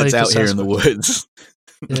that's out here in the woods.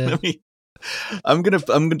 Yeah. I'm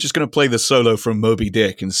just gonna play the solo from Moby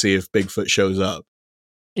Dick and see if Bigfoot shows up.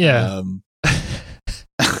 Yeah.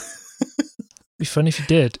 Be funny if you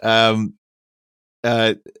did.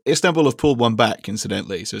 Istanbul have pulled one back,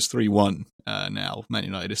 incidentally, so it's 3-1 now. Man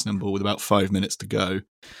United Istanbul with about 5 minutes to go.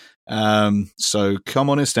 So come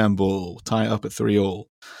on, Istanbul, tie it up at 3-3.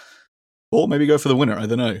 Or maybe go for the winner. I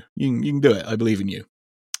don't know. You can do it. I believe in you.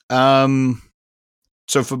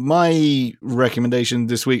 So for my recommendation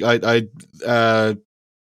this week, I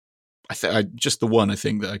just the one I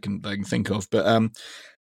think that I can think of. But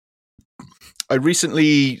I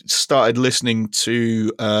recently started listening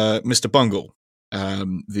to Mr. Bungle,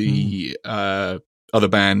 the other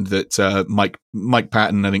band that Mike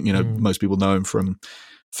Patton. I think most people know him from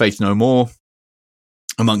Faith No More,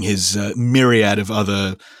 among his myriad of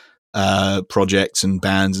other projects and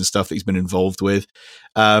bands and stuff that he's been involved with.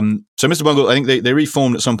 So Mr. Bungle, I think they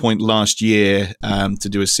reformed at some point last year to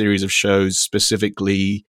do a series of shows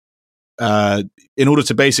specifically in order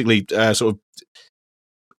to basically sort of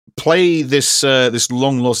play this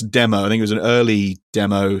long lost demo. I think it was an early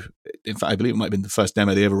demo. In fact, I believe it might have been the first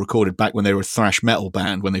demo they ever recorded back when they were a thrash metal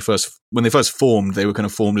band. When they first formed, they were kind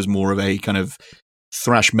of formed as more of a kind of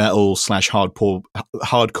thrash metal /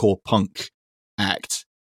 hardcore punk act,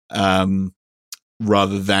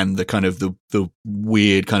 rather than the kind of the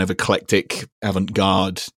weird kind of eclectic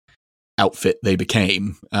avant-garde outfit they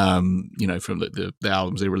became, from the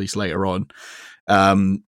albums they released later on.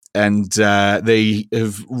 And they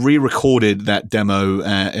have re-recorded that demo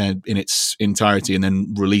in its entirety and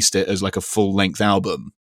then released it as like a full-length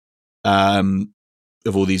album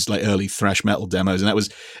of all these like early thrash metal demos. And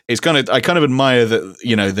I kind of admire that,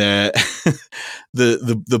 their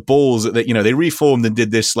the balls that they reformed and did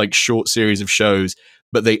this like short series of shows,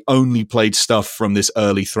 but they only played stuff from this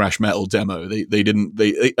early thrash metal demo. They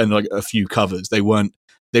and like a few covers.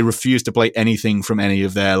 They refused to play anything from any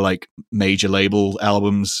of their like major label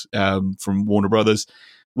albums from Warner Brothers,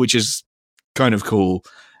 which is kind of cool.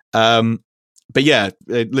 But yeah,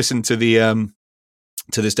 listen to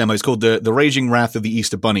to this demo. It's called the Raging Wrath of the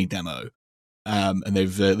Easter Bunny demo, and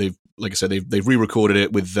they've like I said, they've re-recorded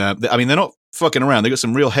it with. I mean, they're not fucking around. They got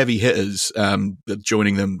some real heavy hitters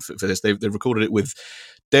joining them for this. They've recorded it with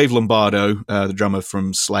Dave Lombardo, the drummer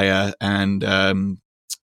from Slayer, and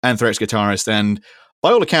Anthrax guitarist, and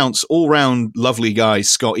by all accounts, all-round lovely guy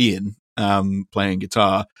Scott Ian playing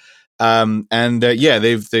guitar.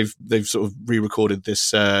 They've sort of re-recorded this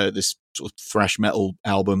sort of thrash metal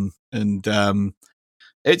album, and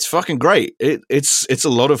it's fucking great. It's a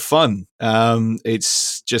lot of fun.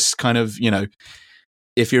 It's just kind of,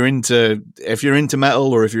 if you're into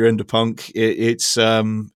metal or if you're into punk, it's a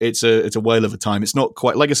whale of a time. It's not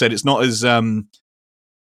quite, like I said, it's not as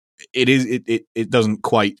it doesn't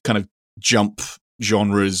quite kind of jump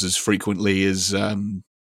genres as frequently as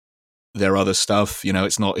their other stuff.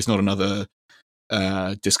 It's not another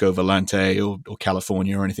Disco Volante or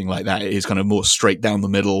California or anything like that. It is kind of more straight down the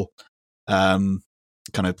middle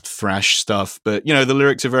kind of thrash stuff. But the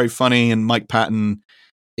lyrics are very funny, and Mike Patton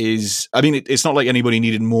is, I mean, it's not like anybody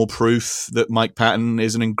needed more proof that Mike Patton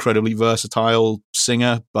is an incredibly versatile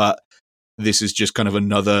singer, but this is just kind of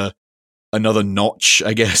another notch,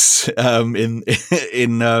 I guess, in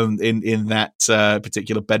that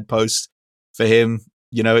particular bedpost for him.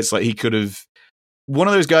 It's like he could have, one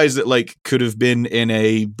of those guys that like could have been in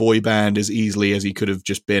a boy band as easily as he could have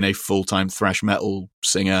just been a full-time thrash metal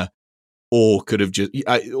singer, or could have just,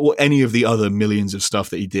 or any of the other millions of stuff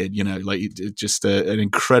that he did. Like just an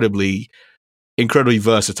incredibly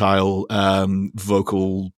versatile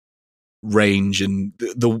vocal range, and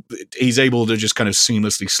he's able to just kind of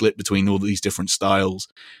seamlessly slip between all these different styles.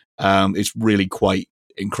 It's really quite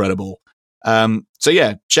incredible. So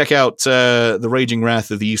yeah, check out The Raging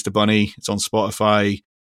Wrath of the Easter Bunny. It's on Spotify.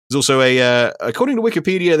 There's also according to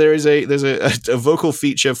Wikipedia, there's a vocal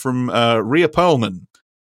feature from Rhea Perlman,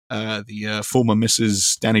 the former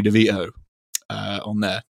Mrs. Danny DeVito, on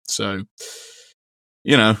there. So,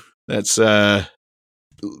 that's we're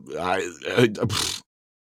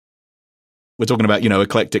talking about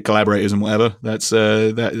eclectic collaborators and whatever. That's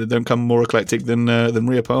that don't come more eclectic than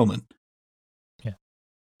Rhea Perlman. Yeah.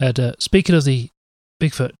 And speaking of the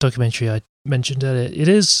Bigfoot documentary I mentioned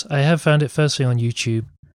earlier, I have found it first thing on YouTube.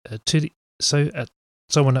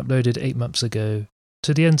 Someone uploaded 8 months ago,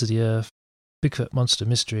 To the Ends of the Earth, Bigfoot Monster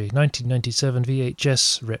Mystery, 1997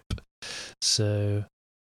 VHS rip. So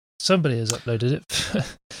somebody has uploaded it.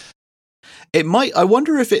 It might. I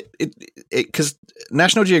wonder if it because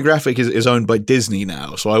National Geographic is owned by Disney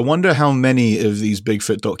now. So I wonder how many of these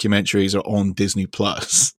Bigfoot documentaries are on Disney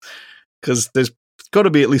Plus. Because there's got to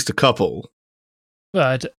be at least a couple.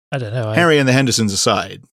 Well, I don't know. Harry and the Hendersons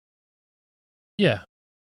aside. Yeah,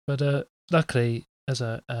 but luckily, as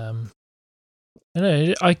I know,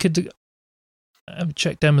 I haven't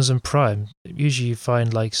checked Amazon Prime. Usually, you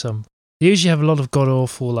find they usually have a lot of god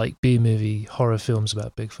awful B-movie horror films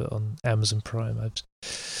about Bigfoot on Amazon Prime. I'll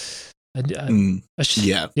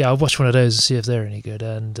watch one of those and see if they're any good.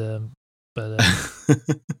 And but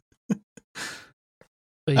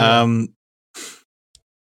yeah.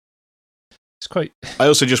 It's quite. I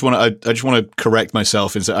also just want to. I just want to correct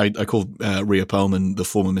myself. I called Rhea Perlman the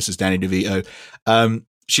former Mrs. Danny DeVito.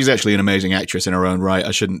 She's actually an amazing actress in her own right.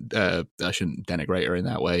 I shouldn't denigrate her in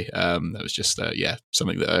that way. That was just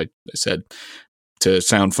something that I said to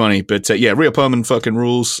sound funny. But Rhea Perlman fucking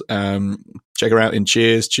rules. Check her out in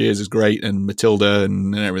Cheers. Cheers is great, and Matilda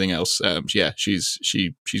and everything else. She's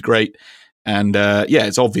great. And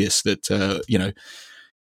it's obvious that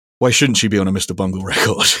why shouldn't she be on a Mr. Bungle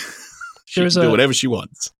record? She can do whatever she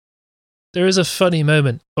wants. There is a funny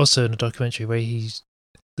moment also in the documentary where he's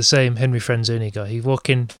the same Henry Franzoni guy. He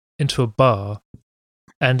walking into a bar,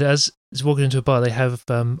 and as he's walking into a bar, they have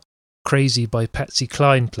 "Crazy" by Patsy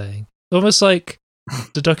Cline playing. Almost like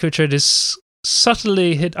the documentary is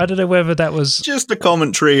subtly hit. I don't know whether that was just a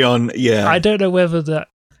commentary on. Yeah, I don't know whether that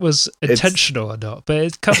was intentional or not, but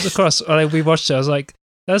it comes across. When we watched it, I was like,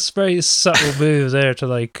 "That's a very subtle move there to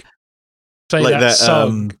play that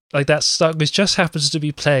song." That song which just happens to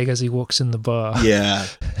be playing as he walks in the bar. Yeah.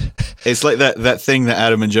 It's like that thing that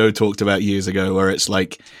Adam and Joe talked about years ago, where it's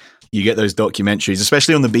like you get those documentaries,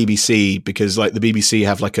 especially on the BBC, because the BBC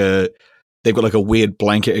have they've got a weird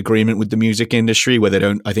blanket agreement with the music industry where they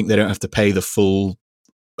don't have to pay the full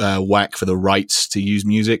whack for the rights to use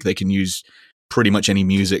music. They can use pretty much any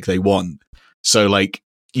music they want. So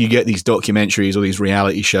you get these documentaries or these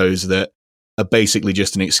reality shows that are basically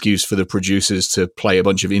just an excuse for the producers to play a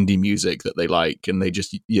bunch of indie music that they like, and they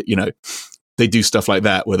just they do stuff like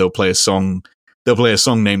that where they'll play a song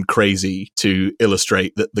named Crazy to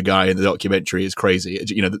illustrate that the guy in the documentary is crazy.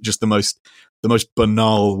 Just the most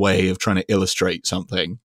banal way of trying to illustrate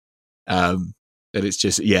something. That it's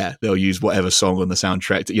just they'll use whatever song on the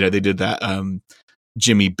soundtrack. They did that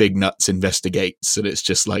Jimmy Big Nuts Investigates, and it's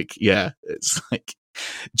just it's like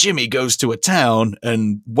Jimmy goes to a town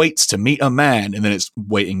and waits to meet a man, and then it's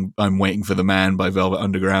I'm Waiting for the Man by Velvet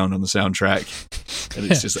Underground on the soundtrack, and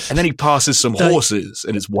it's just, and then he passes some horses,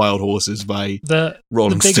 and it's Wild Horses by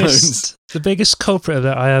Rolling Stones. The biggest culprit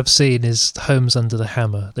that I have seen is Homes Under the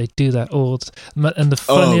Hammer. They do that all, and the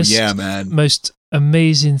funniest, most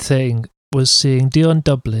amazing thing was seeing Dion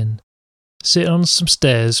Dublin sitting on some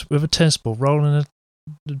stairs with a tennis ball, rolling a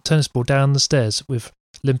tennis ball down the stairs with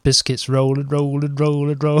Limp Bizkit's roll. That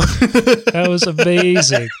was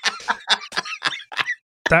amazing.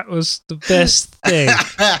 That was the best thing.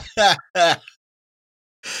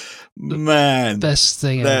 Man. Best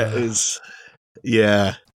thing that ever. Is,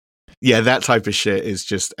 yeah, that type of shit is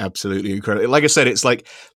just absolutely incredible. Like I said, it's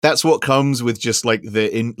that's what comes with just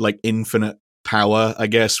the infinite power, I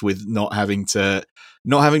guess, with not having to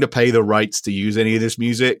pay the rights to use any of this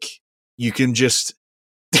music. You can just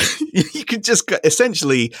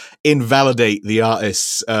essentially invalidate the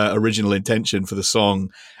artist's original intention for the song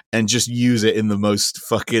and just use it in the most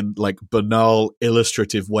fucking banal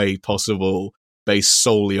illustrative way possible, based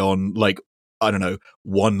solely on I don't know,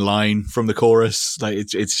 one line from the chorus.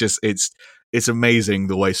 It's amazing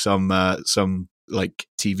the way some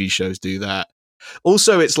TV shows do that.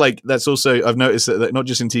 Also, it's that's also, I've noticed that not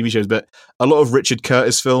just in TV shows, but a lot of Richard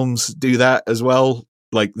Curtis films do that as well.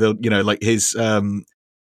 His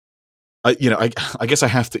I guess I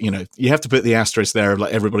have to, you have to put the asterisk there of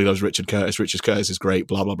like everybody loves Richard Curtis. Richard Curtis is great,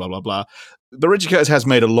 blah blah blah blah blah. But Richard Curtis has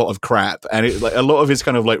made a lot of crap, and like a lot of his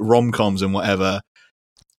kind of like rom-coms and whatever.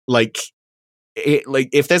 Like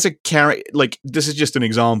if there's a character, like this is just an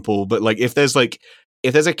example, but like if there's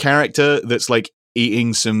a character that's like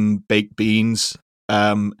eating some baked beans,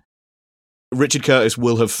 Richard Curtis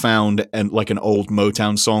will have found an old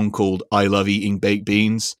Motown song called "I Love Eating Baked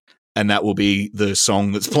Beans." And that will be the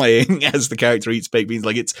song that's playing as the character eats baked beans.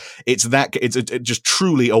 Like it's just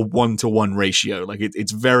truly a 1-to-1 ratio. Like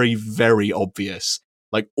it's very, very obvious.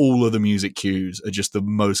 Like all of the music cues are just the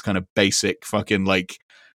most kind of basic fucking like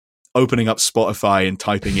opening up Spotify and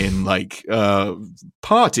typing in like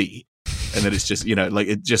party, and then it's just like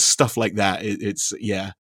it just stuff like that. It's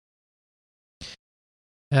yeah.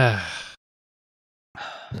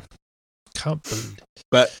 Can't believe.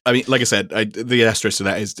 But I mean, like I said, the asterisk to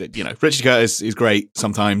that is that, Richard Curtis is great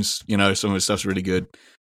sometimes. Some of his stuff's really good.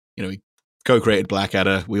 He co-created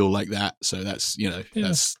Blackadder. We all like that, so that's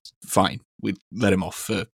that's fine. We let him off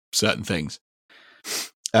for certain things.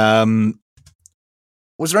 Was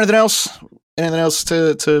there anything else? Anything else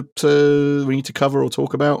to we need to cover or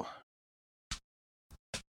talk about?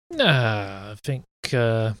 Nah, I think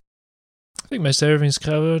most everything's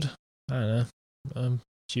covered. I don't know.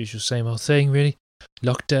 Usual same old thing, really.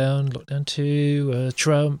 Lockdown 2,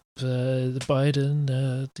 Trump, the Biden,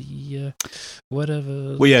 the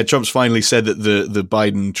whatever. Well, yeah, Trump's finally said that the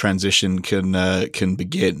Biden transition can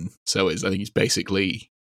begin. So I think he's basically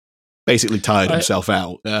tired himself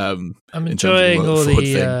out. I'm enjoying all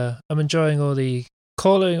the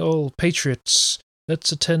calling all patriots. Let's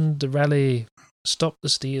attend the rally. Stop the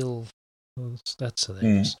steal. That's the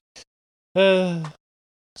thing. Oh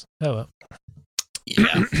well.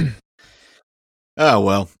 Yeah. Oh,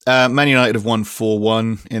 well. Man United have won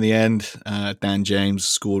 4-1 in the end. Dan James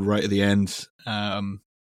scored right at the end. And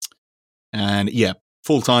yeah,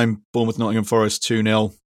 full-time Bournemouth Nottingham Forest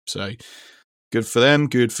 2-0. So good for them.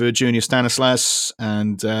 Good for Junior Stanislas.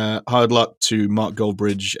 And hard luck to Mark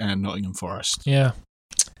Goldbridge and Nottingham Forest. Yeah.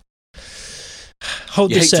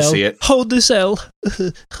 Hold this L. Hold this L.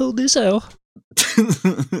 Hold this L.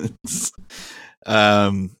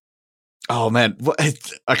 Oh man, I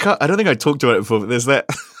don't think I talked about it before, but there's that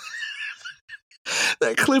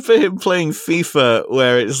that clip of him playing FIFA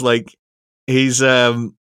where it's like he's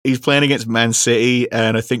playing against Man City,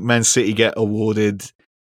 and I think Man City get awarded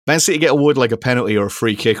like a penalty or a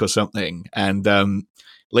free kick or something, and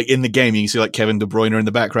like in the game you can see like Kevin De Bruyne in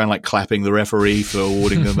the background like clapping the referee for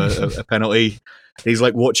awarding them a penalty. He's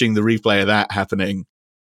like watching the replay of that happening.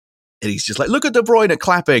 And he's just like, look at De Bruyne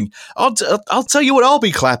clapping. I'll tell you what I'll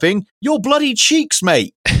be clapping. Your bloody cheeks,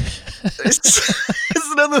 mate.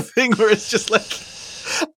 It's another thing where it's just like,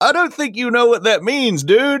 I don't think you know what that means,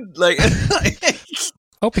 dude. Like,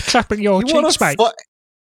 I'll be clapping your cheeks, mate.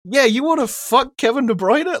 Yeah, you want to fuck Kevin De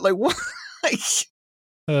Bruyne? Like, what?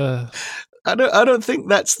 I don't think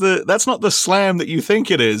that's not the slam that you think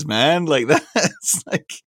it is, man. Like, that's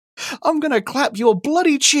like, I'm gonna clap your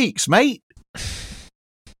bloody cheeks, mate.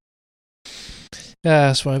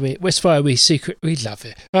 That's why we secretly love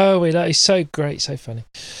it. Oh, we love. He's so great, so funny.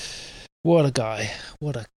 What a guy!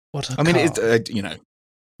 What a. I mean,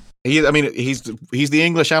 he's the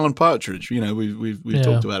English Alan Partridge. We've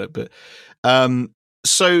talked about it, but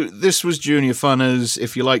so this was Junior Funners.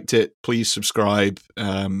 If you liked it, please subscribe.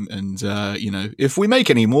 And if we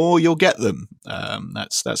make any more, you'll get them.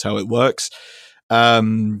 That's how it works.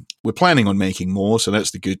 We're planning on making more, so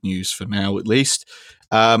that's the good news for now, at least.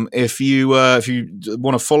 If you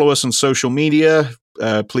want to follow us on social media,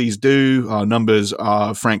 please do. Our numbers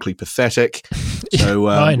are frankly pathetic. So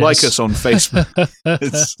like us on Facebook.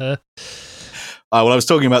 Well, I was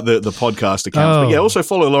talking about the podcast account, but yeah, also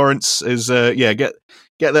follow Lawrence. Get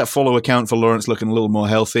that follow account for Lawrence looking a little more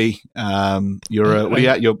healthy. You're what are you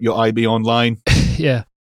at? Your IB online. Yeah,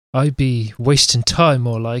 IB wasting time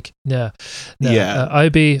more like. Yeah.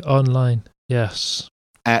 IB online. Yes.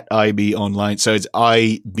 At IB online. So it's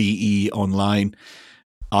IBE online.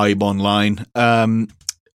 IB online.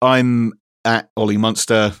 I'm at Ollie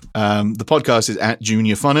Munster. The podcast is at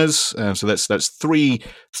Junior Funners. So that's three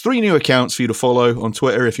new accounts for you to follow on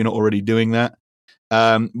Twitter if you're not already doing that.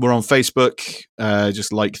 We're on Facebook.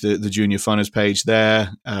 Just like the Junior Funners page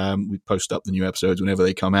there. We post up the new episodes whenever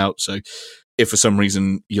they come out. So if for some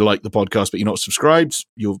reason you like the podcast but you're not subscribed,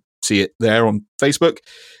 you'll see it there on Facebook.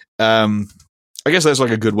 I guess that's like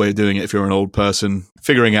a good way of doing it if you're an old person.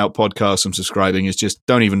 Figuring out podcasts and subscribing is just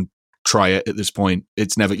don't even try it at this point.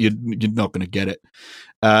 It's never you're not going to get it.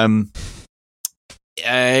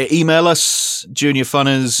 email us,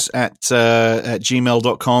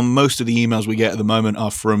 juniorfunners@gmail.com. Most of the emails we get at the moment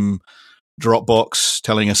are from Dropbox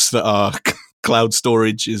telling us that our cloud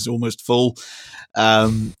storage is almost full.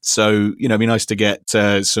 So, it'd be nice to get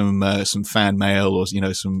some fan mail or,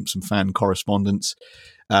 some fan correspondence.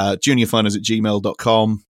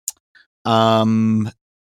 juniorfunners@gmail.com.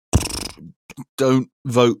 Don't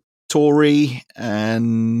vote Tory,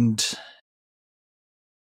 and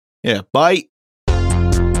bye.